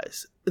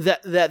story-wise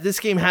that this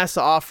game has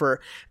to offer.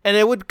 And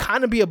it would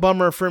kind of be a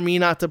bummer for me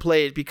not to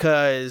play it,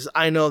 because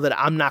I know that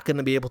I'm not going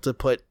to be able to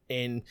put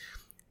in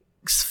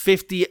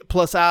 50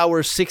 plus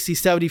hours, 60,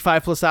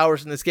 75 plus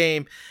hours in this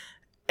game.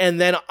 And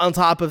then on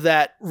top of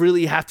that,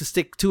 really have to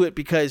stick to it,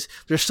 because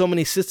there's so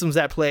many systems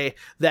at play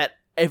that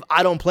if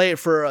I don't play it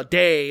for a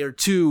day or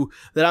two,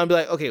 then I'll be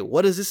like, okay,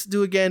 what does this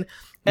do again?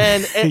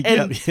 And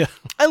and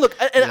look,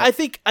 I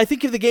think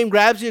if the game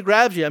grabs you, it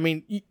grabs you. I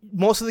mean,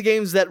 most of the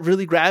games that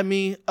really grab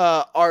me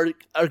are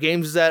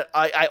games that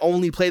I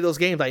only play those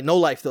games. I no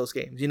life those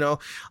games,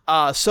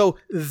 So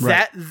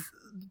that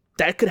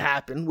could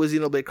happen with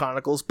Xenoblade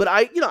Chronicles. But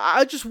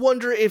I just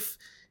wonder if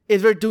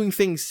they're doing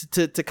things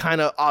to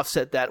kind of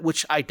offset that,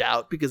 which I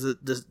doubt, because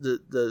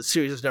the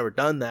series has never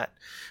done that.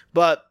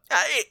 But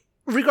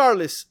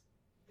regardless,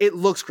 it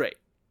looks great.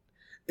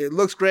 It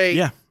looks great.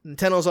 Yeah.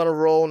 Nintendo's on a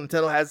roll.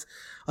 Nintendo has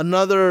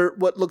another,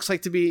 what looks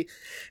like to be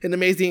an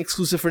amazing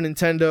exclusive for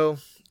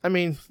Nintendo. I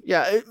mean,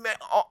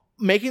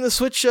 making the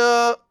Switch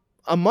a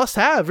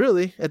must-have,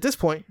 really, at this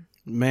point.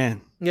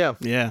 Man. Yeah.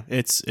 Yeah,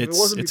 it's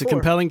a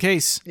compelling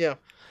case. Yeah.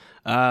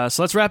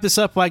 So let's wrap this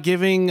up by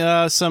giving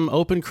some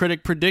open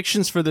critic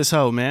predictions for this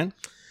hoe, man.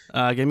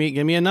 Give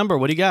me a number.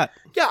 What do you got?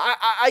 Yeah,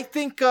 I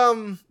think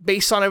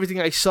based on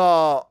everything I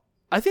saw,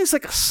 I think it's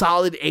like a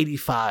solid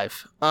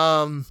 85.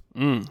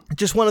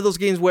 Just one of those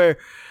games where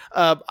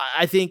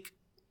I think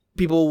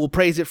people will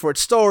praise it for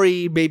its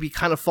story, maybe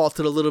kind of fault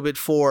it a little bit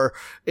for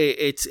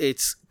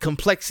its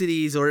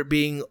complexities, or it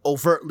being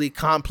overtly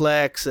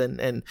complex,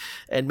 and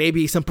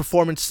maybe some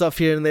performance stuff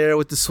here and there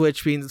with the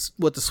Switch being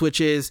what the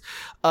Switch is.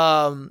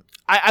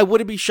 I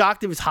wouldn't be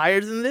shocked if it's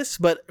higher than this,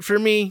 but for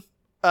me,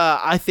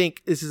 I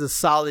think this is a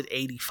solid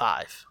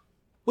 85,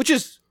 which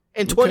is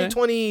in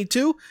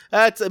 2022.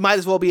 It might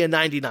as well be a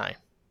 99.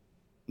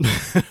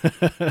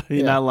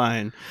 You're not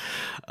lying.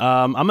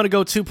 I'm going to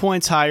go 2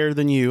 points higher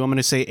than you. I'm going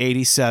to say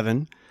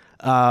 87.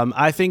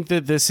 I think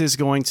that this is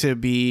going to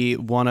be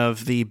one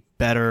of the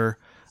better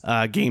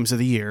games of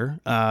the year,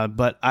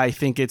 but I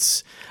think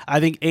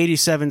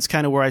 87 is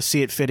kind of where I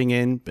see it fitting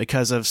in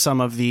because of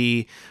some of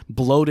the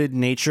bloated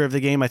nature of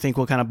the game. I think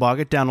we'll kind of bog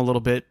it down a little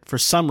bit for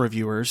some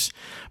reviewers,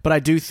 but I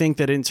do think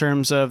that in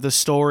terms of the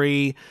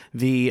story,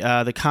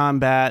 the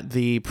combat,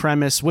 the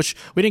premise, which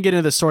we didn't get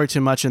into the story too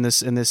much in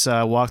this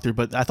walkthrough,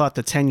 but I thought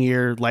the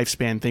 10-year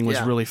lifespan thing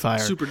was really fire.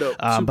 Super dope.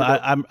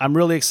 I'm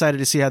really excited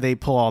to see how they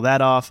pull all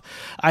that off.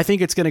 I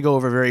think it's going to go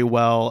over very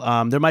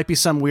well. There might be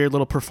some weird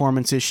little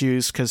performance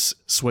issues because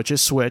Switch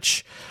is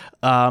Switch.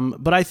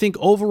 But I think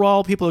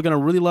overall people are going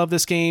to really love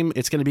this game.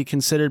 It's going to be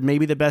considered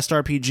maybe the best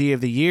RPG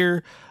of the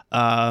year.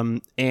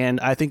 And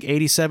I think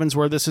 87 is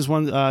where this is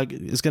going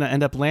to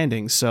end up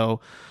landing.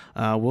 So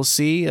we'll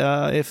see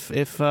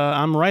if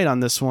I'm right on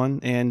this one.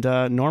 And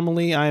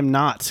normally I am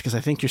not, because I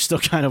think you're still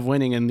kind of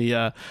winning in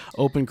the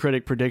open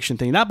critic prediction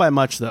thing. Not by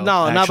much, though.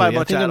 No, actually. not by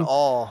much at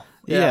all.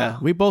 Yeah,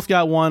 we both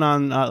got one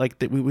on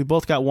we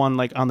both got one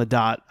like on the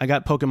dot. I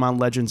got Pokemon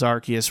Legends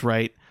Arceus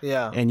right.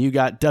 Yeah. And you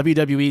got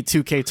WWE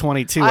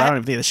 2K22. I don't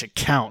even think that should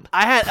count.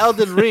 I had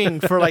Elden Ring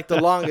for like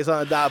the longest on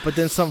the dot, but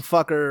then some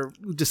fucker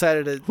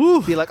decided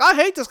to be like, I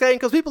hate this game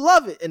because people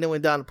love it, and then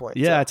went down the point.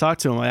 Yeah, I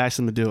talked to him. I asked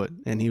him to do it,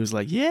 and he was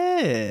like,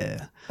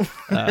 "Yeah." So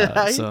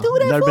I've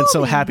never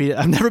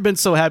been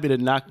so happy to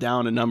knock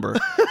down a number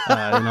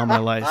in all my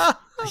life.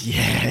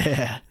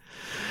 Yeah.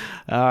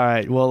 All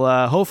right.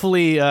 Well,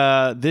 hopefully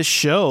this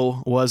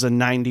show was a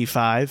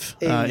 95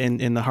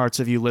 in the hearts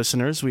of you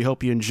listeners. We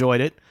hope you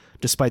enjoyed it,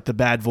 despite the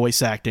bad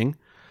voice acting.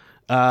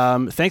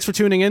 Thanks for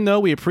tuning in, though.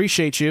 We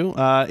appreciate you.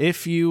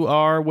 If you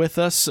are with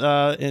us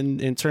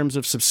in terms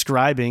of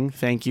subscribing,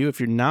 thank you. If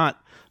you're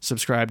not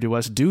subscribed to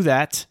us, do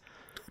that.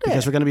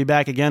 Because we're going to be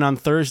back again on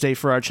Thursday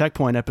for our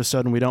Checkpoint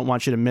episode, and we don't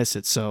want you to miss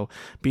it. So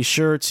be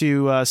sure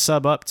to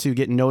sub up to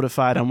get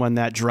notified on when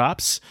that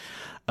drops.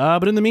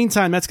 But in the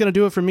meantime, that's going to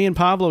do it for me and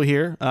Pablo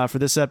here for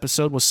this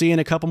episode. We'll see you in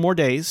a couple more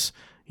days.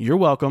 You're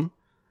welcome,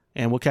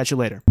 and we'll catch you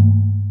later.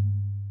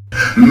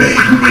 Make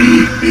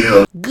me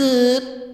feel good.